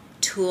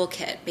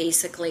toolkit,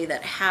 basically,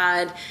 that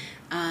had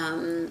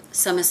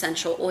some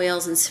essential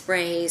oils and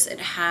sprays. It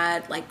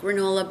had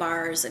granola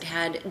bars. It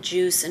had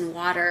juice and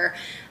water.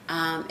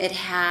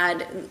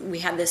 We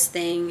had this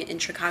thing in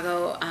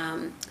Chicago,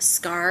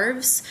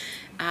 scarves,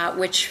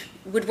 which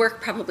would work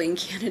probably in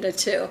Canada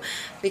too,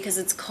 because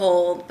it's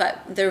cold.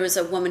 But there was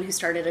a woman who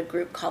started a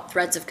group called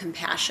Threads of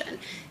Compassion,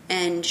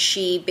 and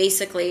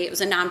it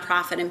was a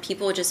nonprofit, and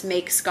people would just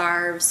make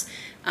scarves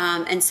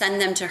and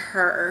send them to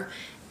her.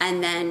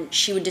 And then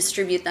she would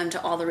distribute them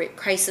to all the rape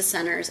crisis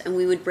centers, and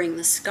we would bring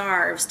the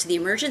scarves to the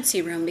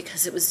emergency room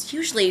because it was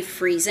usually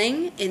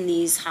freezing in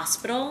these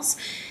hospitals,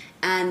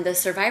 and the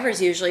survivors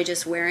usually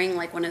just wearing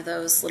one of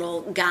those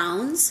little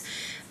gowns.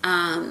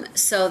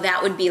 So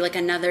that would be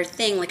another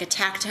thing, a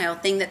tactile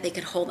thing that they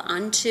could hold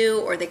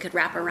onto, or they could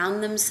wrap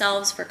around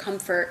themselves for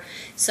comfort.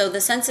 So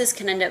the senses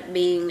can end up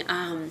being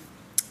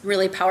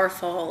really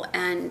powerful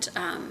and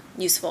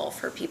useful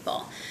for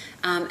people.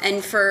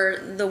 And for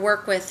the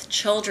work with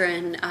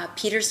children,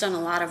 Peter's done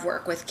a lot of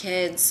work with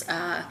kids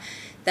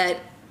that,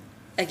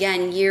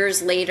 again,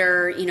 years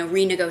later,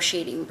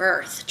 renegotiating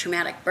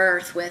traumatic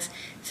birth with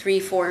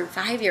 3, 4, and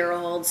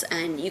 5-year-olds,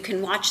 and you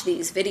can watch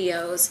these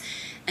videos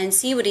and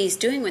see what he's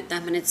doing with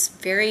them, and it's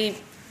very,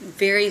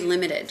 very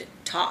limited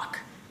talk.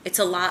 It's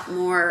a lot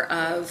more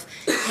of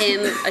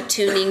him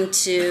attuning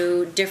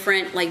to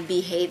different like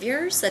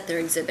behaviors that they're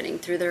exhibiting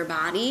through their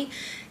body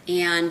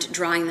and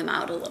drawing them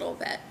out a little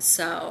bit.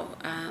 So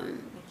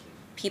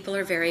people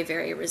are very,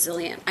 very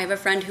resilient. I have a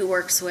friend who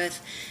works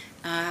with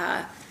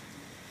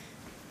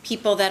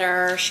people that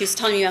are, she's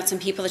telling me about some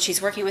people that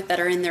she's working with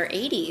that are in their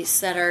 80s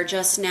that are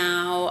just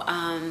now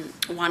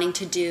wanting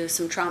to do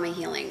some trauma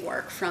healing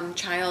work from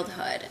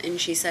childhood.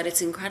 And she said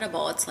it's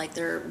incredible. It's like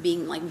they're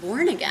being like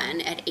born again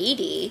at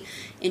 80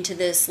 into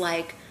this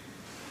like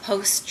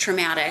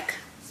post-traumatic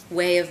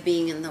way of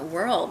being in the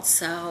world.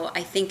 So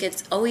I think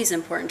it's always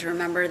important to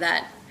remember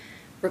that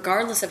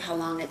regardless of how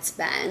long it's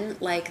been,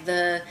 like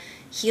the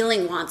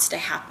healing wants to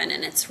happen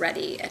and it's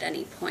ready at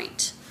any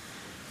point.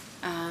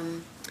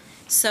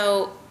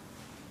 So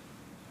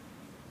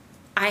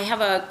I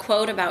have a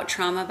quote about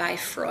trauma by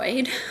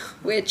Freud,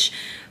 which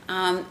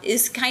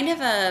is kind of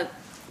a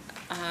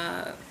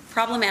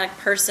problematic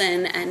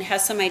person and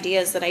has some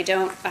ideas that I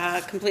don't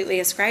completely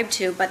ascribe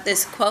to. But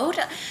this quote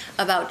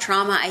about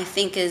trauma, I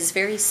think, is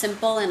very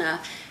simple and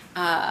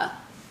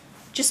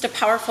just a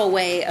powerful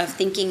way of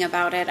thinking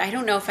about it. I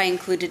don't know if I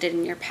included it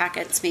in your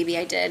packets. Maybe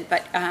I did.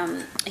 But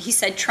he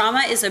said,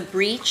 trauma is a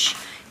breach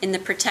in the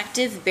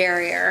protective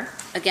barrier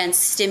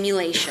against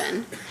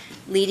stimulation,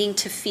 leading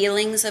to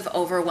feelings of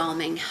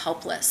overwhelming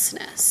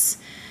helplessness.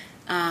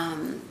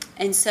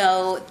 And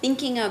so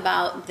thinking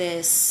about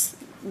this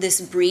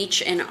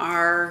breach in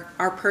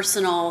our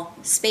personal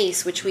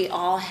space, which we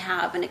all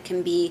have, and it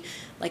can be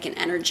like an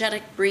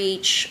energetic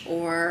breach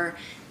or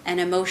an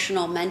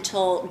emotional,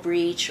 mental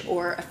breach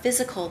or a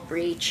physical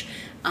breach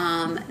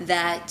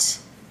that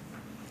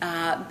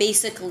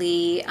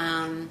basically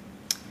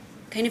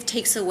kind of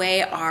takes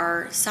away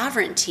our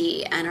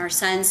sovereignty and our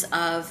sense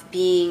of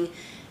being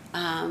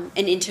an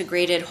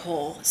integrated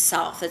whole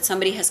self, that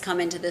somebody has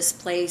come into this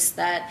place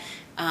that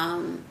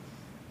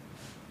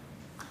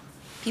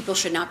people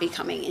should not be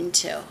coming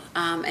into.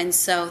 And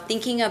so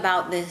thinking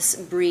about this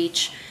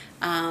breach,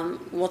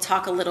 we'll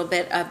talk a little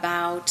bit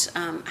about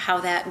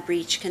how that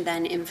breach can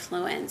then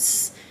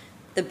influence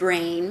the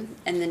brain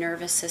and the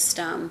nervous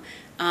system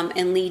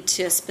and lead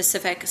to a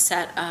specific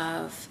set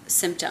of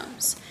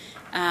symptoms.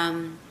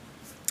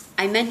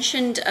 I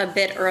mentioned a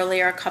bit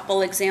earlier a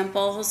couple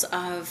examples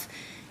of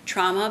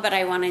trauma, but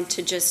I wanted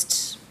to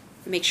just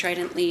make sure I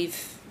didn't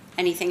leave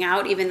anything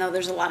out, even though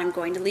there's a lot I'm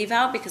going to leave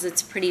out because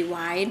it's pretty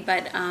wide.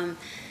 But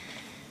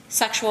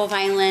sexual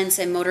violence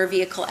and motor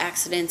vehicle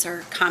accidents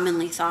are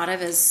commonly thought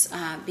of as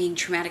being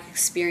traumatic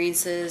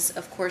experiences.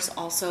 Of course,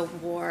 also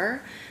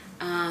war.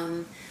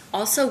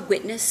 Also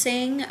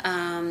witnessing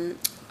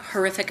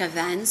horrific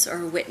events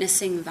or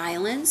witnessing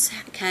violence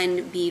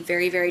can be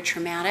very, very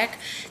traumatic.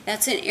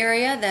 That's an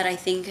area that I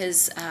think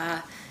is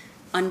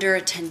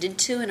under-attended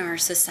to in our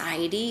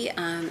society,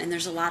 and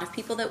there's a lot of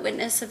people that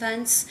witness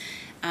events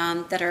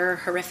that are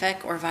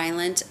horrific or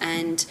violent,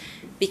 and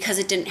because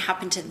it didn't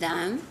happen to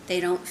them, they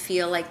don't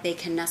feel like they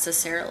can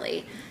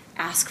necessarily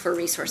ask for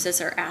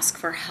resources or ask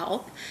for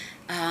help.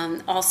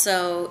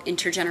 Also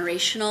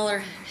intergenerational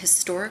or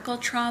historical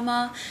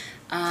trauma,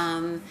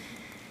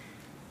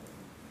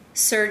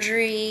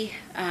 surgery,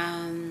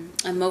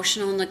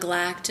 emotional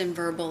neglect and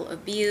verbal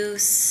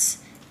abuse,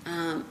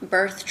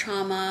 birth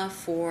trauma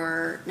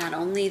for not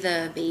only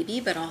the baby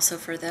but also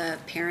for the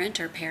parent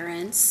or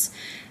parents,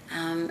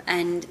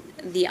 and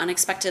the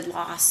unexpected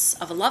loss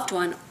of a loved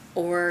one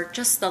or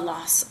just the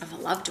loss of a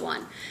loved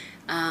one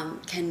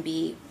can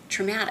be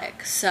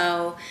traumatic.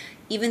 So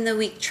even though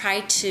we try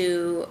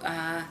to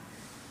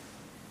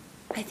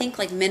I think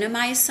like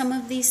minimize some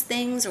of these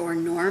things or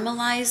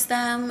normalize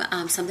them,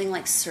 something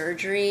like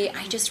surgery.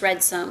 I just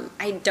read some,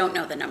 I don't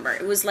know the number.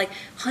 It was like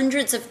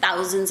hundreds of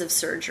thousands of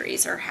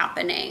surgeries are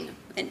happening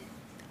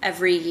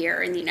every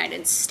year in the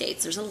United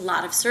States. There's a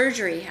lot of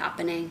surgery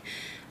happening.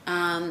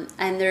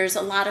 And there's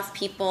a lot of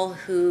people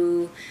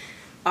who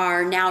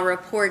are now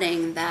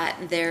reporting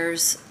that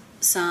there's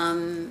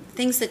some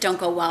things that don't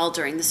go well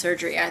during the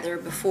surgery, either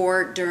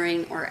before,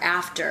 during, or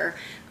after,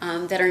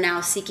 that are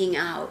now seeking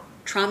out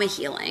trauma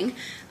healing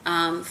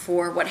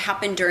for what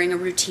happened during a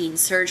routine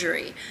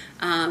surgery.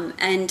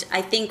 And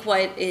I think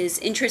what is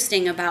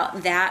interesting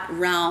about that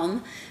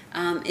realm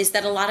is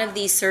that a lot of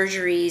these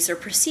surgeries or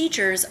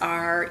procedures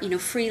are,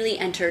 freely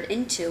entered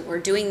into. We're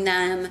doing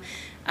them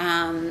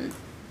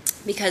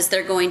because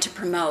they're going to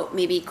promote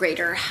maybe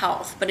greater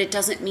health, but it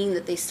doesn't mean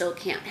that they still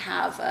can't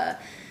have a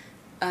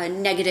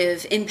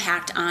negative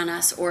impact on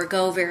us or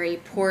go very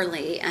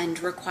poorly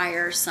and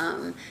require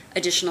some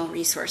additional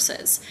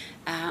resources.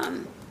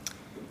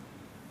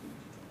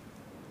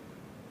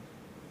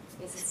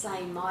 It's the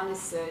same. Minor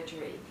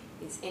surgery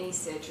is any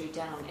surgery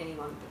done on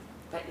anyone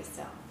but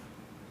yourself.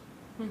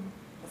 Mm-hmm.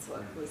 That's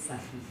what we say.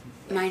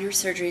 Yeah. Minor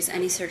surgery is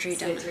any surgery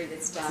done. Surgery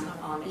that's done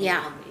on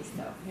anyone but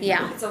yourself.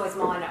 Yeah. It's always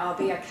minor. I'll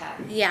be okay.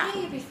 Yeah.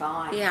 You'll be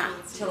fine. Yeah.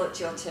 Till it's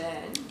your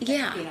turn.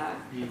 Yeah.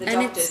 The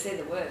doctors, they're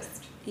the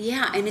worst.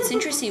 Yeah, and it's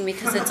interesting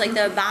because it's like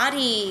the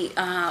body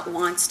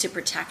wants to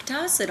protect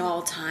us at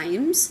all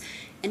times,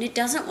 and it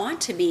doesn't want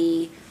to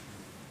be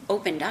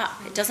opened up.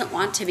 It doesn't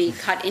want to be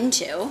cut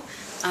into.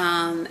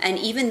 And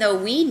even though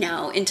we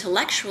know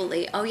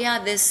intellectually, oh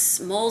yeah, this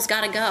mole's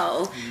got to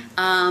go,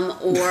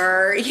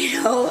 or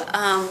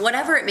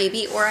whatever it may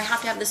be, or I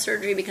have to have the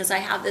surgery because I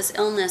have this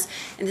illness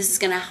and this is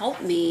going to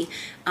help me.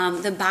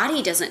 The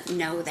body doesn't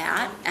know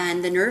that,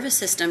 and the nervous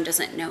system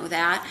doesn't know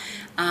that,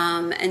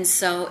 and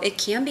so it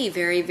can be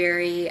very,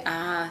 very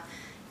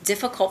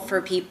difficult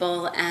for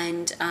people.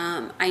 And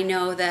I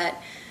know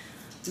that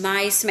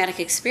my somatic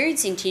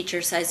experiencing teacher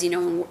says,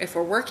 if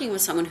we're working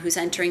with someone who's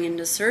entering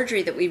into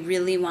surgery, that we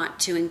really want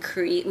to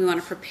we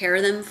want to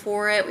prepare them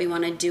for it. We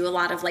want to do a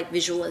lot of like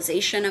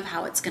visualization of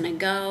how it's going to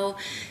go,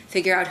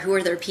 figure out who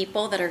are their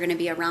people that are going to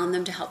be around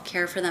them to help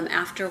care for them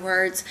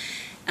afterwards,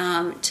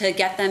 to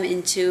get them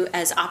into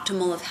as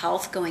optimal of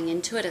health going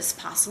into it as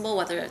possible,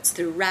 whether it's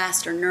through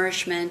rest or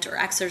nourishment or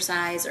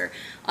exercise or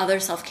other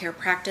self-care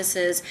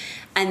practices,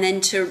 and then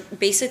to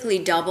basically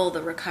double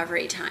the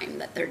recovery time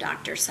that their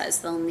doctor says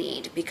they'll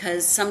need.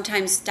 Because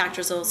sometimes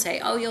doctors will say,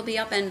 oh, you'll be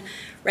up and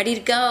ready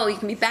to go. You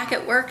can be back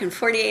at work in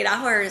 48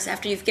 hours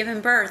after you've given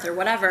birth or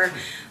whatever.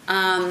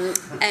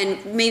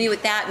 And maybe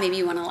with that, maybe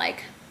you want to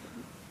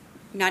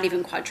not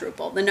even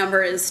quadruple. The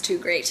number is too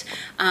great.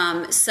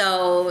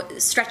 So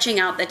stretching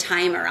out the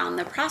time around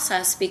the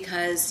process,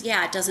 because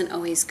it doesn't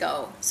always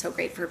go so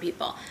great for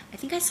people. I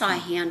think I saw a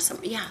hand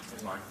somewhere. Yeah.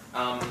 That's mine.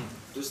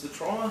 Does the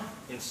trauma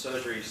in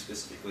surgery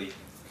specifically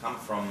come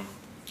from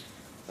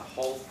the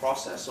whole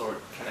process, or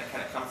can it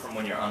come from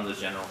when you're under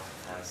general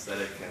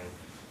anesthetic and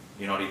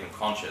you're not even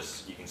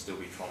conscious, you can still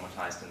be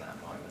traumatized in that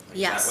moment?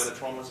 Yes. Is that where the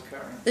trauma is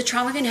occurring? The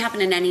trauma can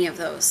happen in any of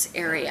those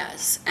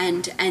areas,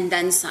 and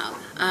then some.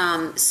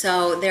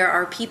 So there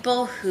are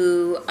people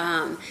who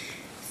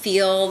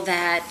feel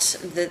that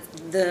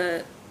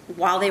the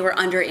while they were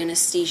under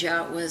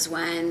anesthesia was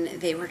when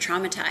they were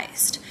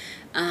traumatized.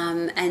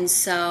 And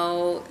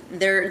so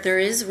there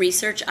is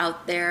research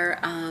out there.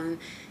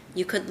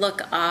 You could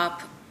look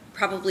up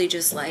probably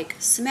just like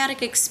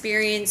somatic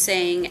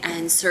experiencing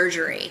and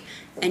surgery,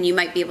 and you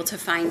might be able to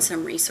find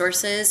some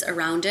resources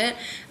around it.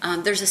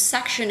 There's a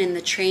section in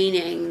the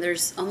training,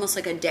 there's almost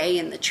like a day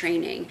in the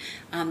training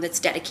that's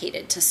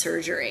dedicated to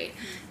surgery.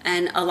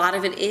 And a lot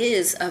of it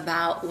is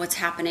about what's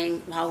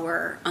happening while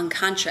we're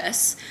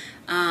unconscious,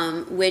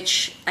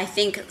 which I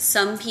think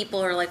some people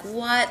are like,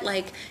 what?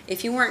 Like,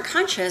 if you weren't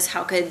conscious,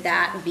 how could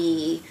that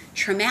be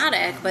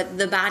traumatic? But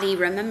the body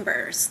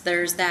remembers.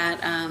 There's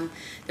that,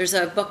 there's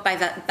a book by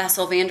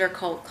Bessel van der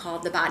Kolk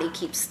called The Body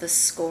Keeps the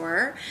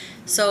Score.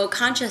 So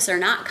conscious or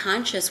not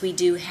conscious, we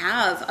do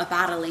have a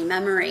bodily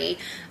memory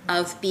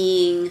of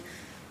being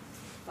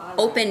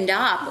opened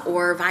up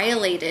or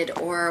violated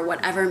or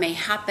whatever may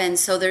happen.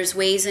 So there's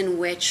ways in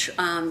which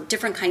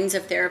different kinds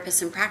of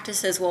therapists and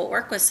practices will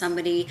work with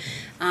somebody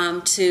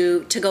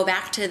to go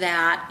back to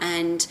that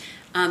and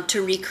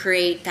to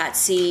recreate that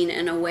scene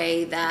in a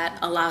way that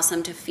allows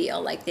them to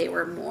feel like they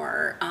were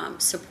more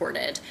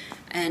supported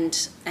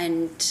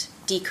and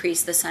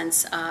decrease the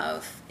sense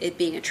of it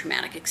being a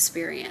traumatic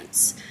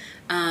experience.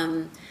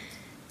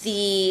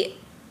 The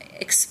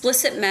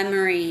explicit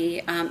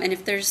memory, and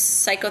if there's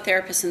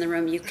psychotherapists in the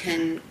room, you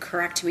can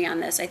correct me on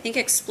this. I think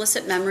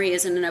explicit memory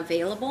isn't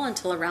available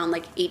until around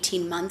like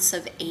 18 months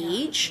of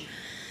age.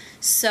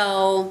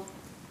 So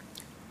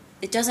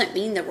it doesn't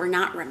mean that we're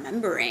not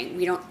remembering.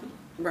 We don't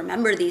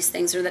remember these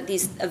things, or that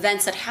these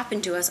events that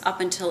happen to us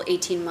up until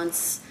 18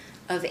 months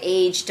of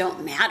age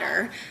don't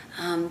matter.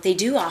 They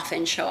do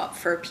often show up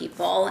for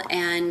people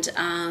and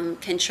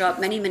can show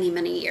up many, many,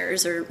 many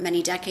years or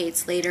many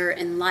decades later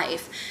in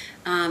life.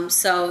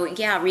 So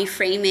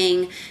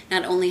reframing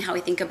not only how we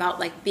think about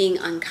like being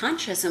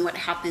unconscious and what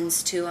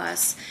happens to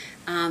us,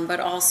 but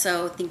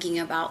also thinking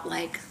about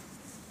like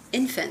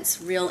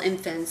infants, real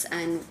infants,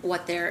 and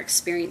what their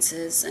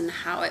experiences and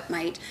how it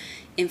might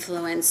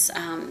influence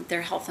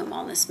their health and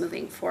wellness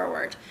moving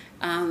forward,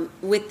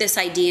 with this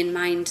idea in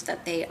mind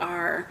that they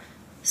are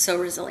so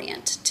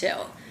resilient too.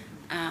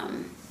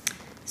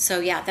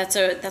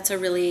 That's a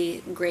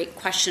really great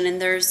question,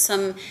 and there's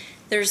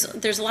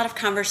a lot of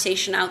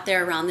conversation out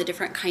there around the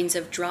different kinds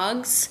of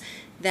drugs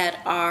that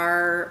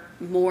are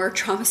more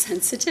trauma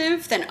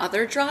sensitive than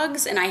other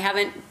drugs, and I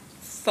haven't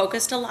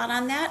focused a lot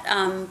on that,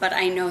 but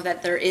I know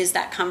that there is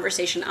that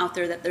conversation out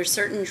there that there's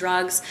certain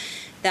drugs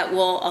that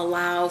will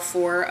allow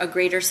for a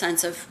greater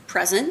sense of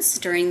presence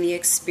during the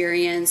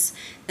experience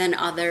than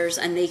others,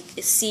 and they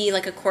see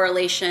like a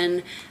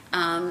correlation,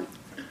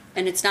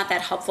 and it's not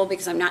that helpful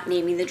because I'm not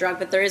naming the drug,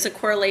 but there is a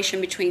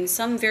correlation between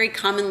some very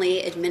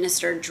commonly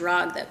administered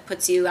drug that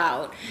puts you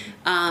out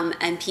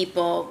and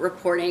people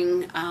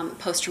reporting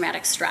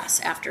post-traumatic stress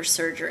after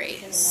surgery.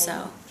 Ketamine,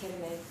 so,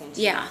 ketamine,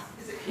 yeah.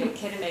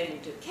 Ketamine we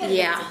do.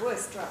 Ketamine's the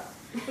worst drug.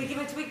 We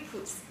put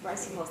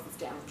racing horses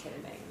down with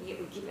ketamine. We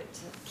give it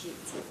to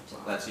kids.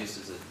 That's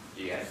used as a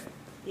GA?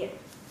 Yeah.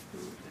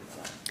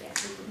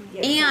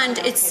 And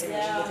it's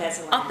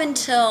up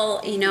until,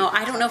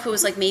 I don't know if it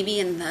was like maybe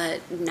in the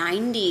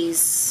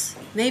 90s,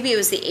 maybe it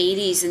was the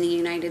 80s in the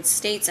United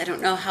States. I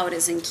don't know how it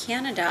is in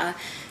Canada.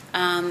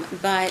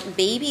 But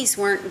babies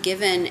weren't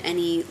given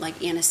any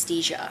like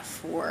anesthesia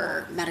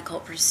for medical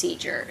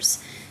procedures.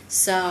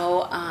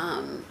 So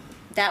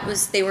it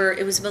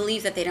was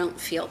believed that they don't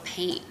feel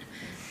pain,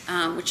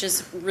 which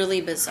is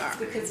really bizarre. It's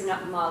because the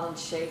myelin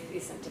sheath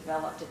isn't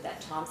developed at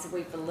that time, so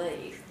we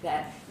believe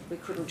that we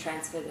couldn't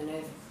transfer the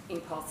nerve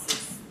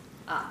impulses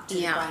up to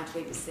the brain to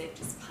be perceived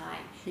as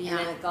pain. Yeah. And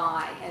then a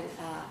guy,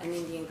 an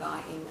Indian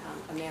guy in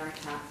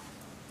America,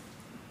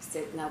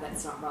 said, no,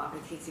 that's not right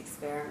with his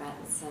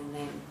experiments, and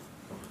then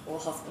all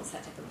hospitals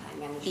had to have a pain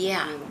management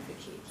unit for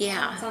kids.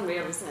 Yeah. It's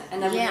unreal, isn't it?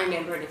 And they wouldn't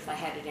remember it if they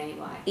had it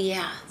anyway.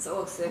 Yeah. So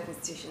all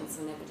circumcisions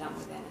were never done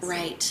with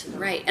anesthesia.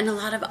 Right. And a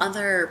lot of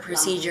other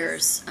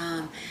procedures.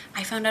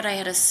 I found out I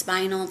had a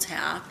spinal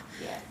tap.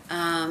 Yeah.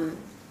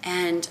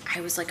 And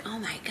I was like, oh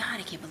my God,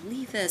 I can't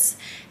believe this.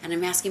 And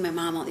I'm asking my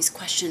mom all these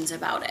questions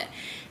about it.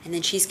 And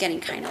then she's getting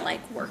kind of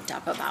like worked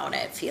up about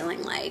it,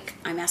 feeling like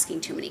I'm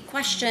asking too many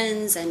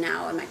questions. And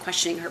now am I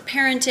questioning her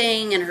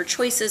parenting and her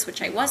choices,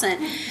 which I wasn't.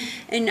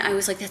 And I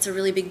was like, that's a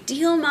really big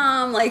deal,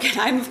 Mom. Like,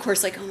 and I'm of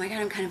course like, oh my God,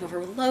 I'm kind of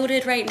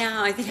overloaded right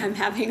now. I think I'm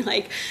having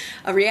like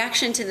a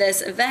reaction to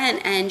this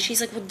event. And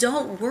she's like, well,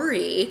 don't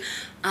worry.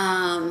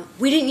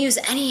 We didn't use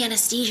any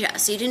anesthesia.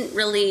 So you didn't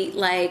really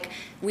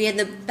we had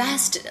the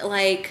best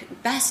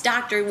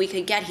doctor we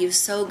could get. He was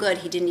so good.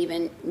 He didn't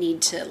even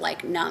need to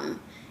numb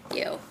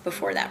you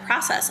before that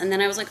process. And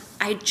then I was like,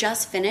 I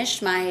just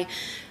finished my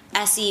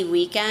SE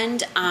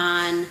weekend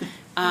on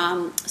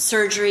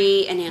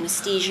surgery and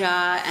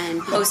anesthesia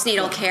and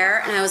postnatal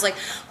care, and I was like,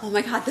 oh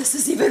my God, this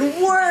is even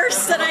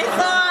worse than I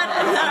thought.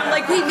 And then I'm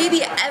like, wait,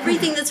 maybe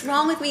everything that's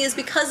wrong with me is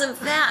because of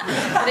that,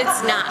 but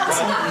it's not.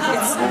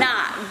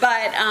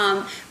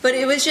 But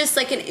it was just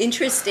like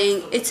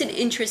it's an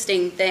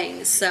interesting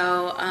thing.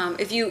 So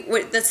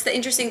that's the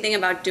interesting thing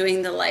about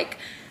doing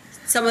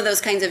some of those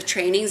kinds of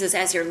trainings is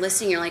as you're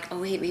listening, you're like, oh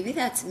wait, maybe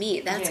that's me.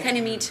 That's kind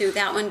of me too.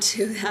 That one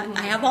too. That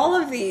I have all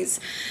of these.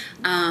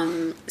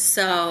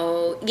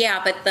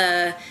 But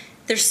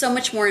there's so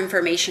much more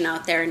information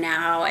out there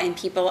now, and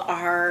people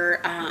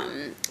are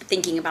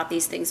thinking about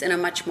these things in a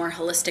much more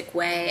holistic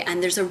way.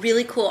 And there's a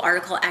really cool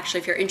article, actually,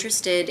 if you're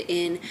interested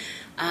in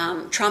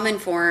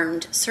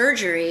trauma-informed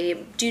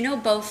surgery. Do you know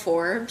Bo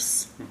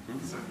Forbes?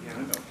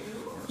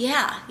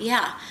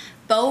 Yeah.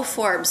 Bo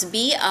Forbes,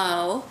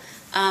 B-O.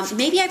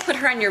 Maybe I put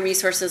her on your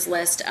resources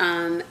list,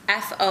 Forbes.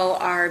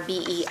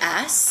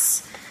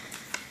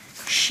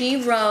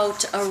 She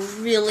wrote a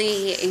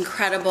really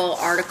incredible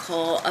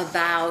article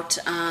about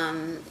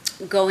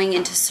going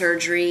into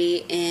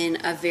surgery in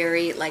a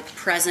very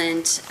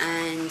present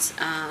and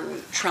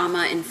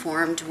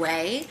trauma-informed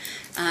way.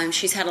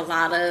 She's had a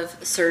lot of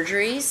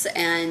surgeries,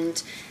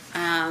 and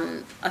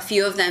a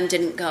few of them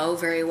didn't go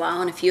very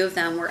well, and a few of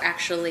them were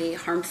actually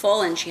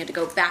harmful, and she had to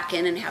go back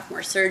in and have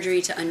more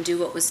surgery to undo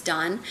what was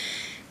done.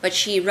 But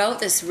she wrote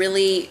this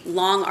really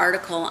long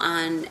article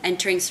on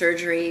entering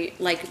surgery,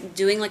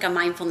 doing a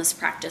mindfulness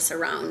practice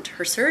around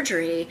her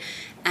surgery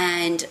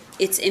and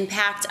its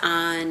impact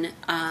on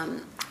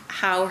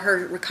how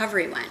her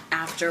recovery went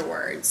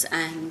afterwards,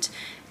 and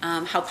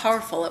how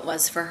powerful it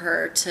was for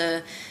her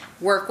to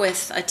work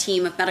with a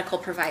team of medical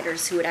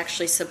providers who would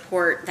actually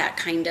support that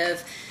kind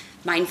of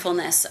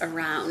mindfulness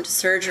around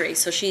surgery.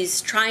 So she's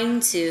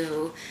trying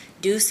to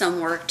do some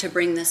work to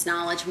bring this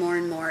knowledge more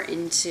and more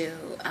into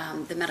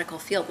the medical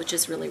field, which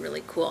is really,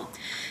 really cool.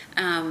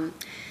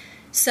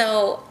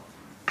 So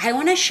I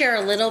want to share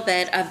a little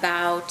bit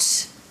about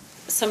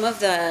some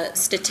of the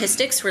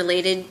statistics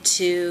related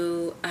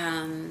to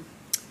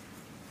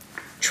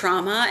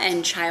trauma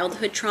and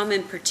childhood trauma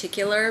in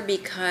particular,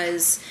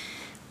 because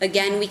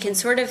again, we can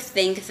sort of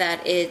think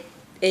that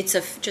it's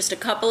just a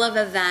couple of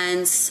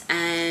events,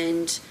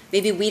 and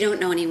maybe we don't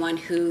know anyone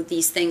who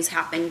these things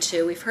happen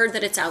to. We've heard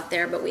that it's out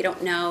there, but we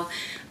don't know.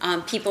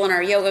 People in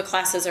our yoga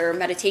classes or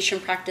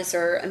meditation practice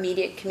or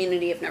immediate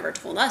community have never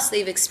told us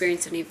they've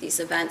experienced any of these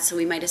events, so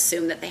we might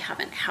assume that they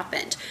haven't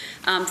happened.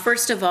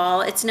 First of all,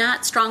 it's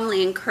not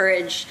strongly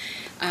encouraged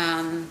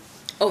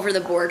over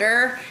the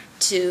border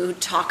to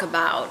talk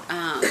about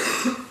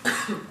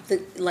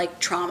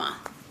trauma.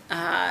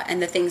 And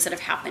the things that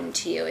have happened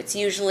to you. It's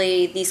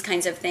usually these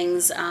kinds of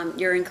things,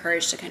 you're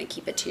encouraged to kind of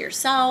keep it to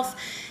yourself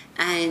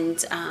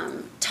and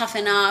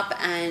toughen up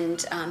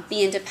and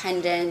be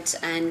independent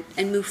and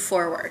move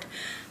forward.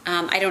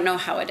 I don't know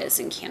how it is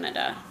in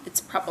Canada. It's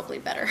probably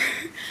better.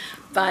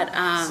 But,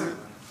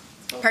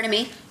 pardon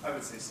me? I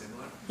would say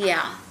similar.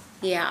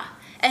 Yeah.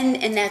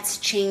 And that's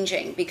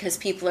changing because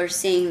people are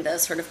seeing the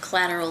sort of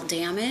collateral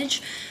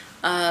damage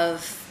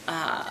of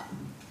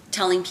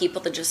telling people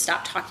to just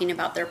stop talking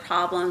about their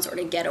problems or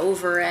to get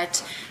over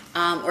it,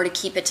 or to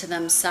keep it to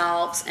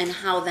themselves, and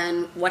how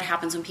then what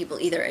happens when people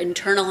either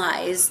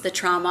internalize the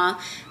trauma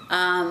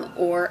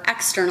or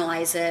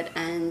externalize it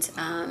and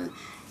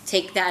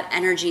take that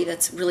energy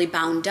that's really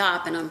bound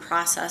up and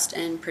unprocessed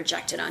and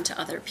project it onto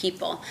other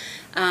people.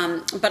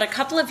 But a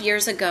couple of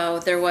years ago,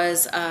 there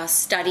was a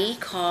study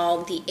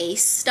called the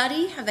ACE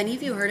study. Have any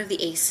of you heard of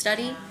the ACE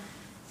study?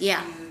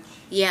 Yeah. Huge.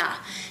 Yeah.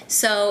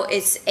 So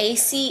it's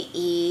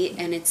ACE,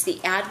 and it's the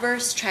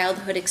Adverse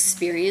Childhood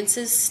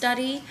Experiences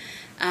Study.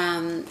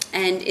 And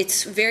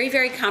it's very,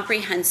 very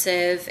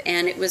comprehensive,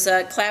 and it was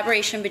a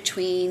collaboration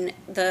between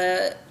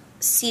the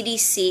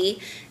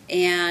CDC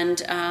and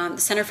the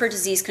Center for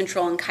Disease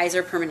Control and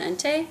Kaiser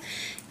Permanente.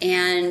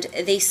 And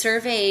they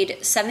surveyed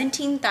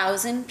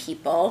 17,000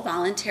 people,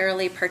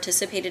 voluntarily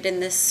participated in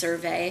this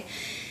survey,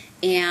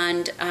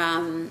 and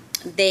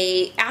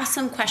they asked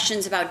some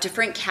questions about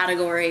different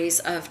categories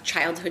of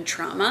childhood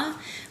trauma,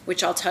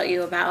 which I'll tell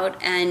you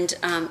about. And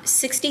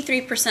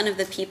 63% of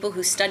the people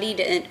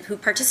who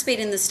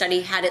participated in the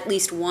study had at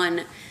least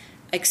one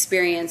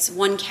experience,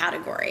 one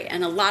category,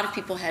 and a lot of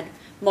people had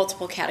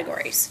multiple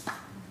categories.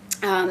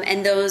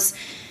 And those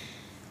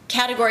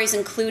categories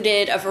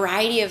included a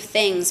variety of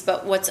things,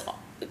 but what's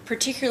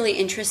particularly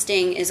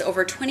interesting is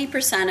over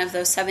 20% of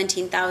those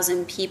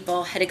 17,000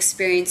 people had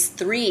experienced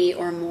 3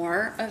 or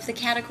more of the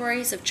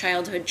categories of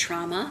childhood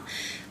trauma.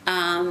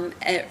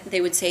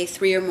 They would say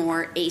 3 or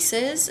more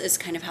ACEs is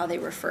kind of how they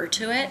refer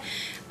to it.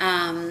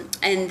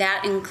 And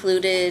that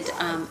included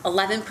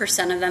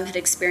 11% of them had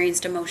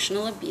experienced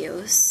emotional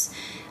abuse.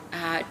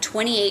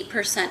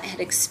 28% had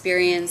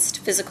experienced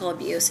physical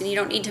abuse, and you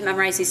don't need to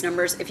memorize these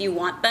numbers. If you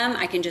want them,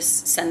 I can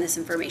just send this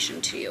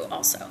information to you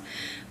also.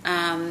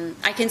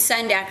 I can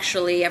send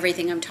actually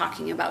everything I'm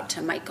talking about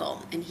to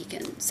Michael, and he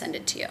can send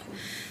it to you.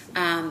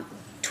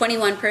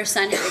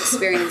 21% had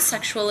experienced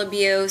sexual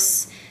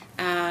abuse.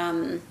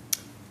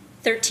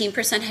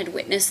 13% had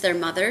witnessed their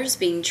mothers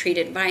being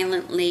treated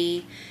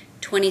violently.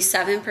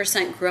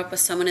 27% grew up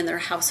with someone in their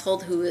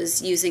household who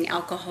was using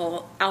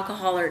alcohol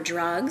or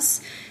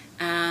drugs.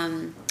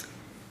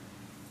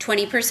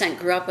 20%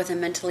 grew up with a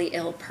mentally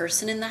ill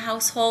person in the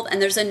household, and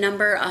there's a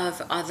number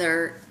of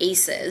other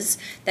ACEs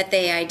that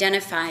they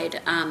identified.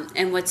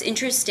 And what's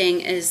interesting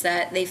is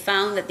that they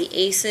found that the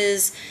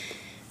ACEs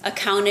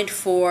accounted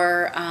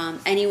for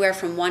anywhere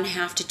from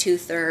 1/2 to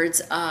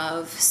 2/3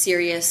 of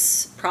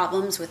serious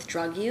problems with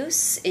drug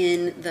use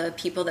in the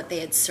people that they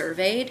had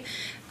surveyed,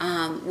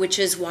 which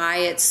is why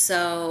it's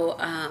so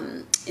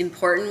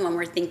important when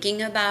we're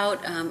thinking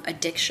about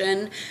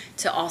addiction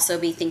to also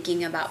be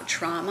thinking about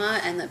trauma,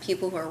 and that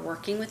people who are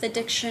working with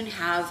addiction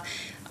have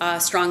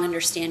a strong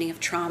understanding of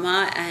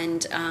trauma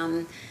and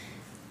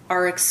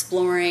are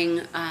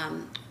exploring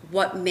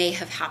what may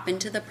have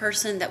happened to the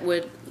person that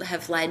would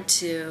have led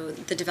to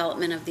the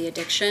development of the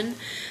addiction.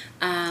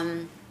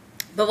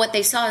 But what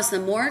they saw is the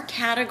more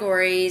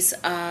categories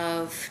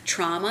of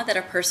trauma that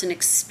a person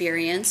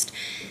experienced,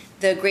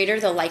 the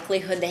greater the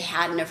likelihood they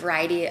had in a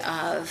variety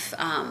of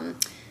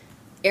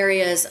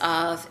areas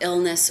of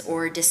illness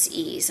or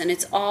disease. And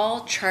it's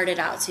all charted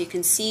out. So you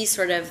can see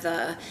sort of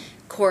the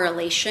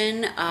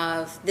correlation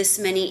of this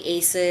many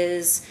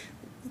ACEs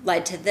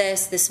led to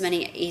this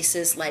many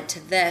ACEs led to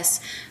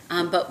this.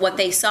 But what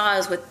they saw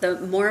is with the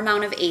more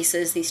amount of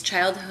ACEs, these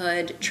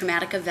childhood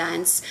traumatic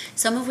events,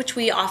 some of which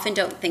we often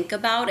don't think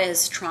about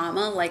as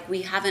trauma, like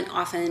we haven't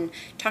often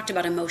talked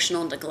about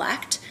emotional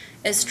neglect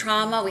as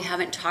trauma. We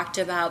haven't talked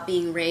about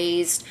being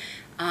raised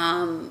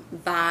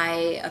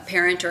by a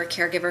parent or a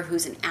caregiver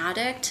who's an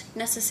addict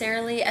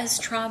necessarily as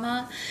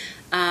trauma.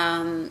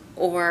 There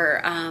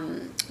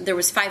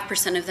was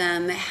 5% of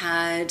them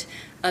had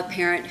a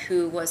parent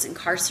who was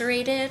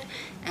incarcerated,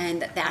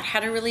 and that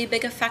had a really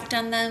big effect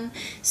on them.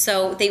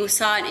 So they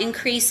saw an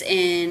increase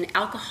in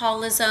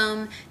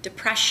alcoholism,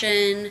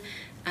 depression,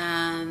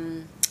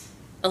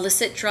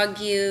 illicit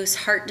drug use,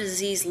 heart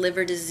disease,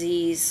 liver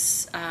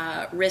disease,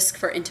 risk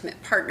for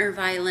intimate partner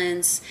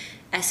violence,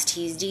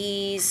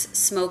 STDs,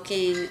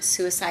 smoking,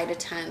 suicide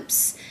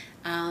attempts,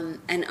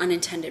 and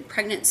unintended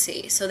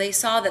pregnancy. So they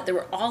saw that there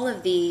were all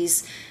of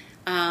these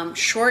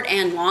short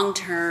and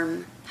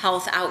long-term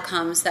health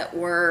outcomes that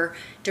were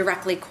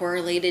directly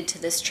correlated to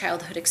this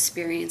childhood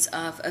experience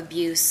of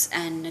abuse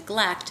and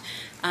neglect,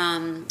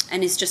 and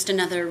is just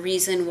another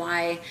reason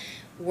why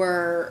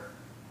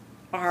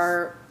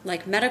our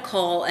like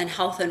medical and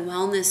health and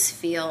wellness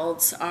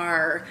fields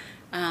are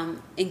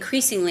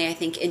increasingly, I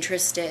think,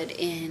 interested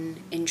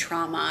in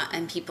trauma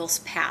and people's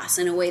past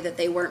in a way that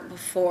they weren't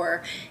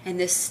before. And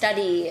this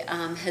study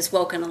has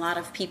woken a lot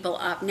of people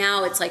up.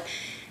 Now it's like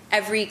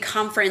every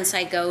conference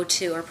I go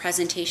to or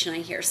presentation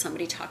I hear,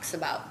 somebody talks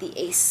about the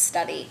ACE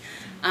study.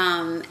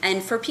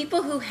 And for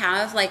people who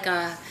have like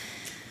a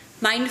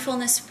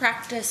mindfulness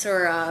practice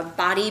or a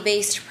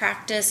body-based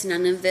practice,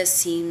 none of this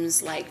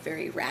seems like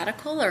very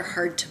radical or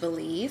hard to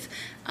believe.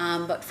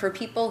 But for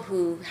people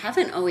who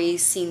haven't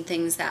always seen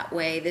things that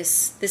way,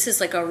 this is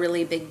like a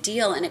really big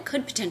deal, and it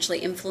could potentially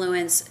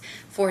influence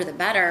for the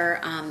better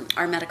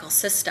our medical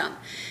system.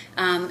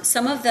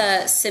 Some of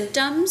the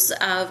symptoms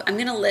I'm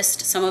going to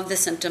list some of the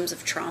symptoms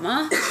of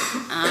trauma.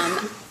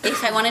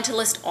 If I wanted to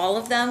list all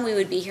of them, we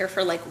would be here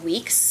for like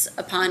weeks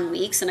upon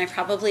weeks, and I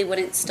probably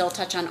wouldn't still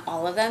touch on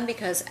all of them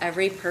because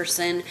every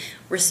person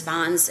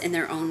responds in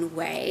their own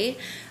way.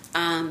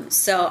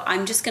 So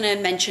I'm just going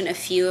to mention a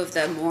few of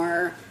the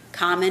more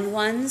common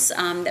ones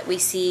that we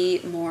see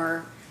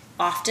more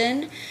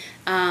often.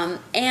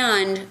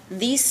 And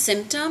these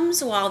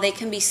symptoms, while they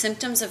can be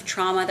symptoms of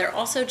trauma, they're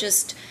also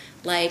just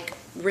like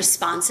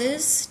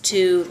responses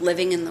to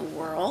living in the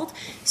world.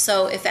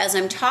 So if as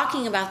I'm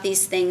talking about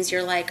these things,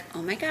 you're like,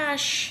 oh my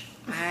gosh,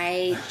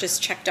 I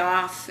just checked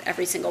off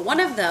every single one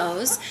of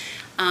those,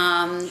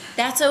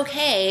 that's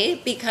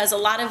okay, because a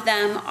lot of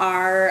them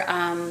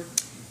are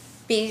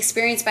being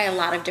experienced by a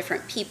lot of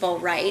different people,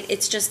 right?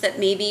 It's just that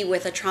maybe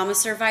with a trauma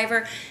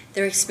survivor,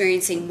 they're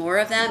experiencing more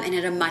of them and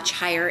at a much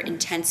higher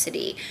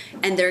intensity.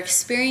 And they're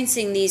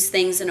experiencing these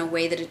things in a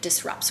way that it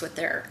disrupts what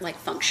they're like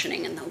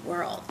functioning in the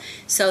world.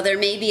 So there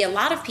may be a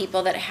lot of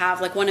people that have,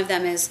 like one of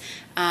them is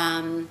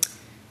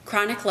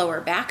chronic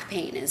lower back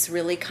pain is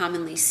really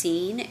commonly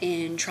seen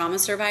in trauma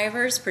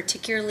survivors,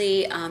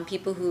 particularly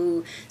people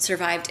who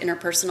survived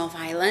interpersonal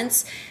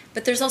violence.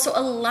 But there's also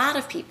a lot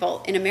of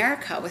people in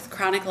America with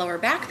chronic lower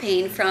back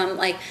pain from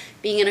like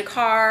being in a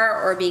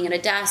car or being at a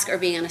desk or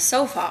being on a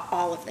sofa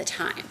all of the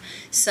time.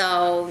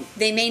 So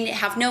they may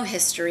have no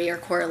history or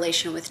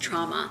correlation with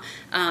trauma,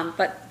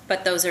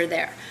 but those are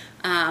there.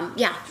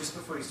 Yeah. Just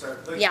before you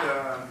start, like,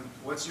 Yeah.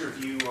 What's your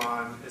view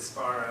on as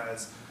far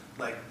as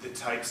like the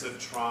types of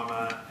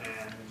trauma,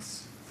 and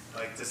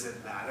like does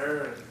it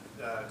matter?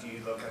 Do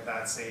you look at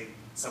that, say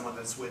someone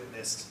that's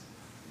witnessed,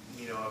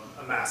 you know,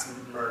 a mass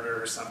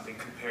murder or something,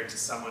 compared to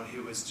someone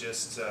who was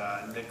just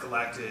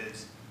neglected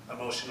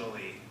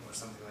emotionally or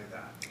something like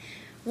that?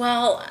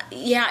 Well,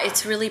 yeah,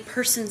 it's really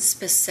person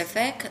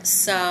specific.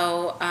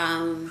 So,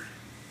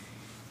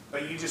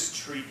 But you just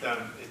treat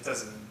them. It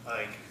doesn't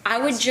like. I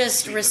would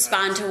just treat them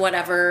respond as- to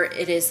whatever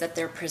it is that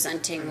they're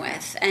presenting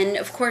with. And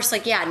of course,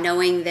 like, yeah,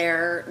 knowing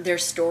their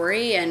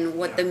story and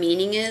what the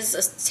meaning is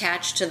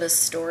attached to the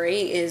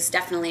story is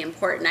definitely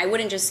important. I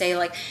wouldn't just say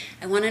like,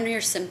 I want to know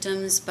your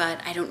symptoms, but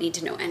I don't need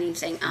to know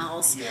anything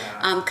else.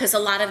 Yeah. Because a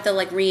lot of the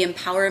like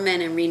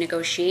re-empowerment and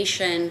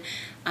renegotiation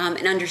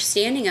and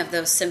understanding of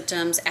those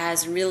symptoms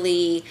as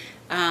really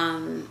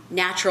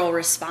natural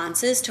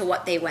responses to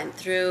what they went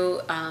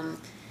through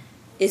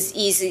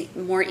is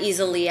more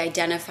easily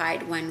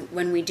identified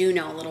when we do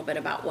know a little bit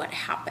about what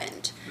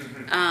happened.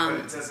 Mm-hmm.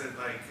 But it doesn't,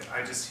 like,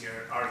 I just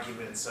hear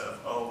arguments of,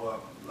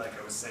 like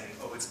I was saying,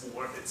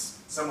 it's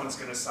someone's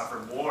going to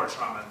suffer more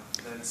trauma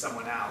than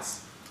someone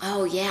else.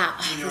 Oh yeah,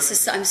 You know this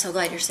is. what I I'm so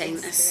glad you're saying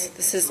this.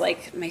 This is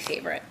like my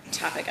favorite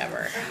topic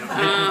ever. In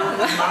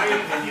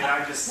my opinion,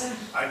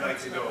 I'd like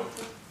to go,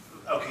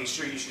 okay,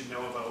 sure, you should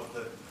know about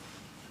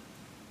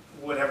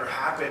whatever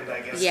happened,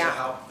 I guess, Yeah. to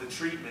help the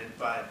treatment,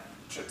 but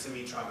to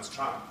me, trauma's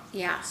trauma.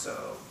 Yeah.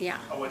 So, Yeah.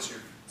 What's your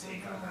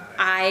take on that?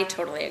 I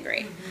totally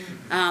agree.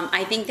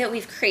 I think that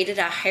we've created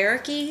a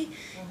hierarchy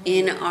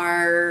in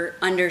our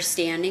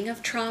understanding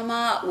of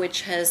trauma,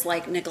 which has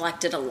like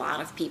neglected a lot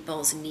of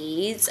people's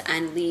needs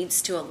and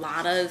leads to a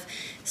lot of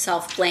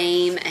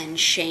self-blame and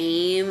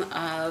shame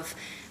of,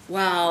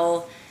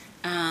 well,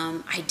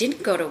 I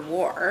didn't go to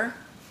war.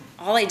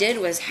 All I did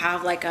was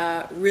have like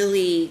a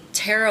really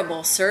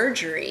terrible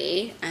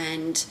surgery,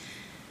 and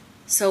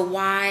so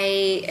why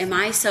am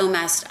I so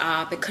messed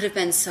up? It could have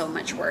been so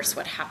much worse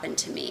what happened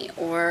to me.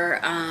 Or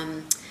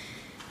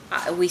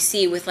we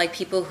see with like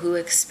people who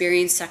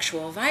experience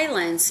sexual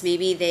violence,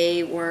 maybe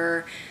they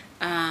were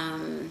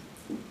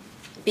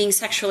being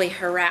sexually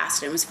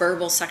harassed, and it was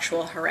verbal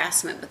sexual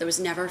harassment, but there was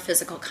never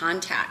physical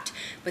contact.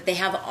 But they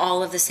have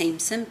all of the same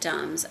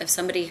symptoms of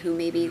somebody who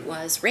maybe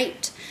was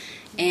raped.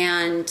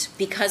 And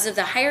because of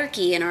the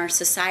hierarchy in our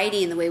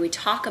society and the way we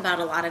talk about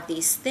a lot of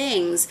these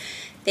things,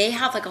 they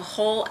have like a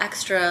whole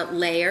extra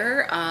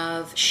layer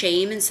of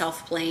shame and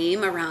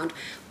self-blame around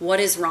what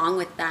is wrong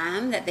with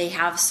them, that they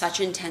have such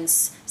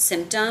intense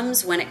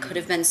symptoms when it could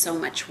have been so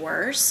much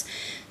worse.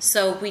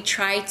 So we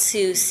try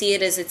to see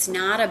it as it's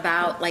not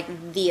about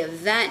like the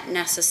event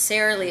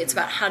necessarily, it's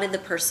about how did the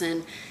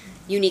person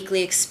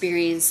uniquely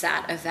experience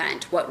that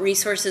event, what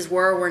resources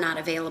were or were not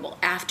available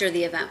after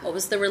the event, what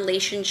was the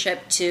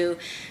relationship to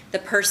the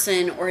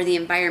person or the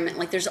environment.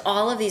 Like there's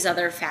all of these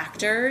other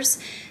factors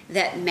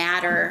that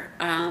matter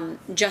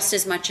just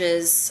as much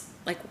as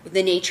like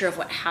the nature of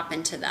what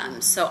happened to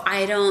them. So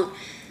I don't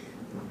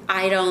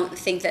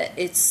think that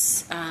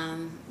it's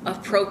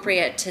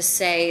appropriate to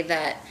say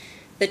that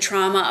the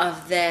trauma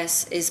of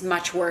this is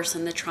much worse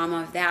than the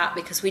trauma of that,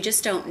 because we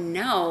just don't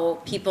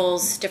know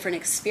people's different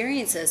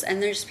experiences.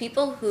 And there's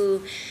people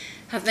who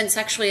have been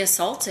sexually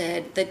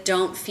assaulted that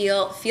don't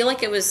feel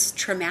like it was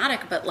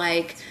traumatic, but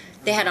like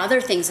they had other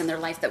things in their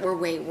life that were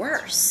way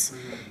worse.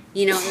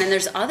 You know, and then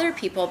there's other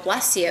people,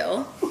 bless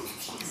you,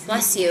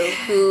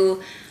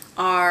 who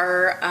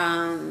are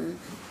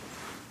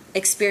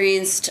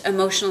experienced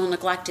emotional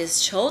neglect as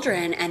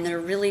children, and they're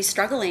really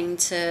struggling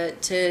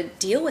to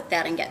deal with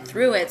that and get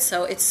through it.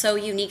 So it's so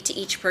unique to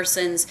each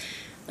person's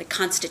like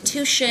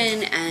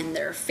constitution and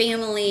their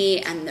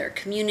family and their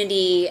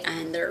community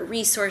and their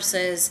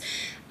resources.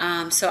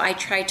 So I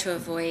try to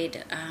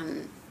avoid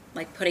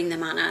like putting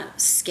them on a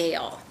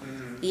scale.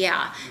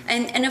 Yeah.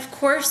 And of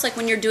course, like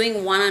when you're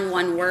doing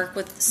one-on-one work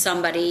with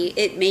somebody,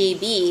 it may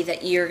be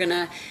that you're going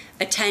to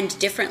attend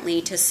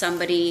differently to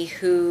somebody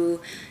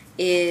who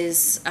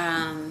is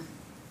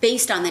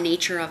based on the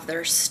nature of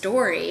their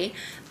story,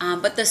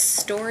 but the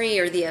story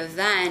or the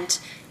event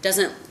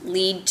doesn't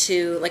lead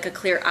to like a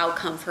clear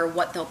outcome for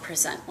what they'll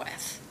present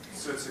with.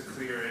 So it's a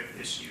clear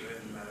issue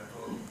in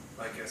medical,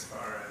 like as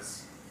far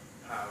as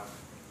how,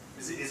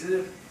 is it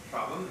a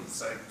problem,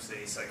 say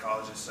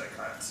psychologists,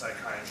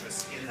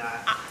 psychiatrists in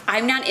that?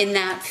 I'm not in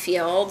that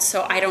field,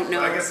 so I don't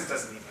know. Well, I guess it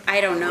doesn't even.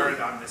 I don't know.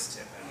 We're on this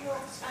tip.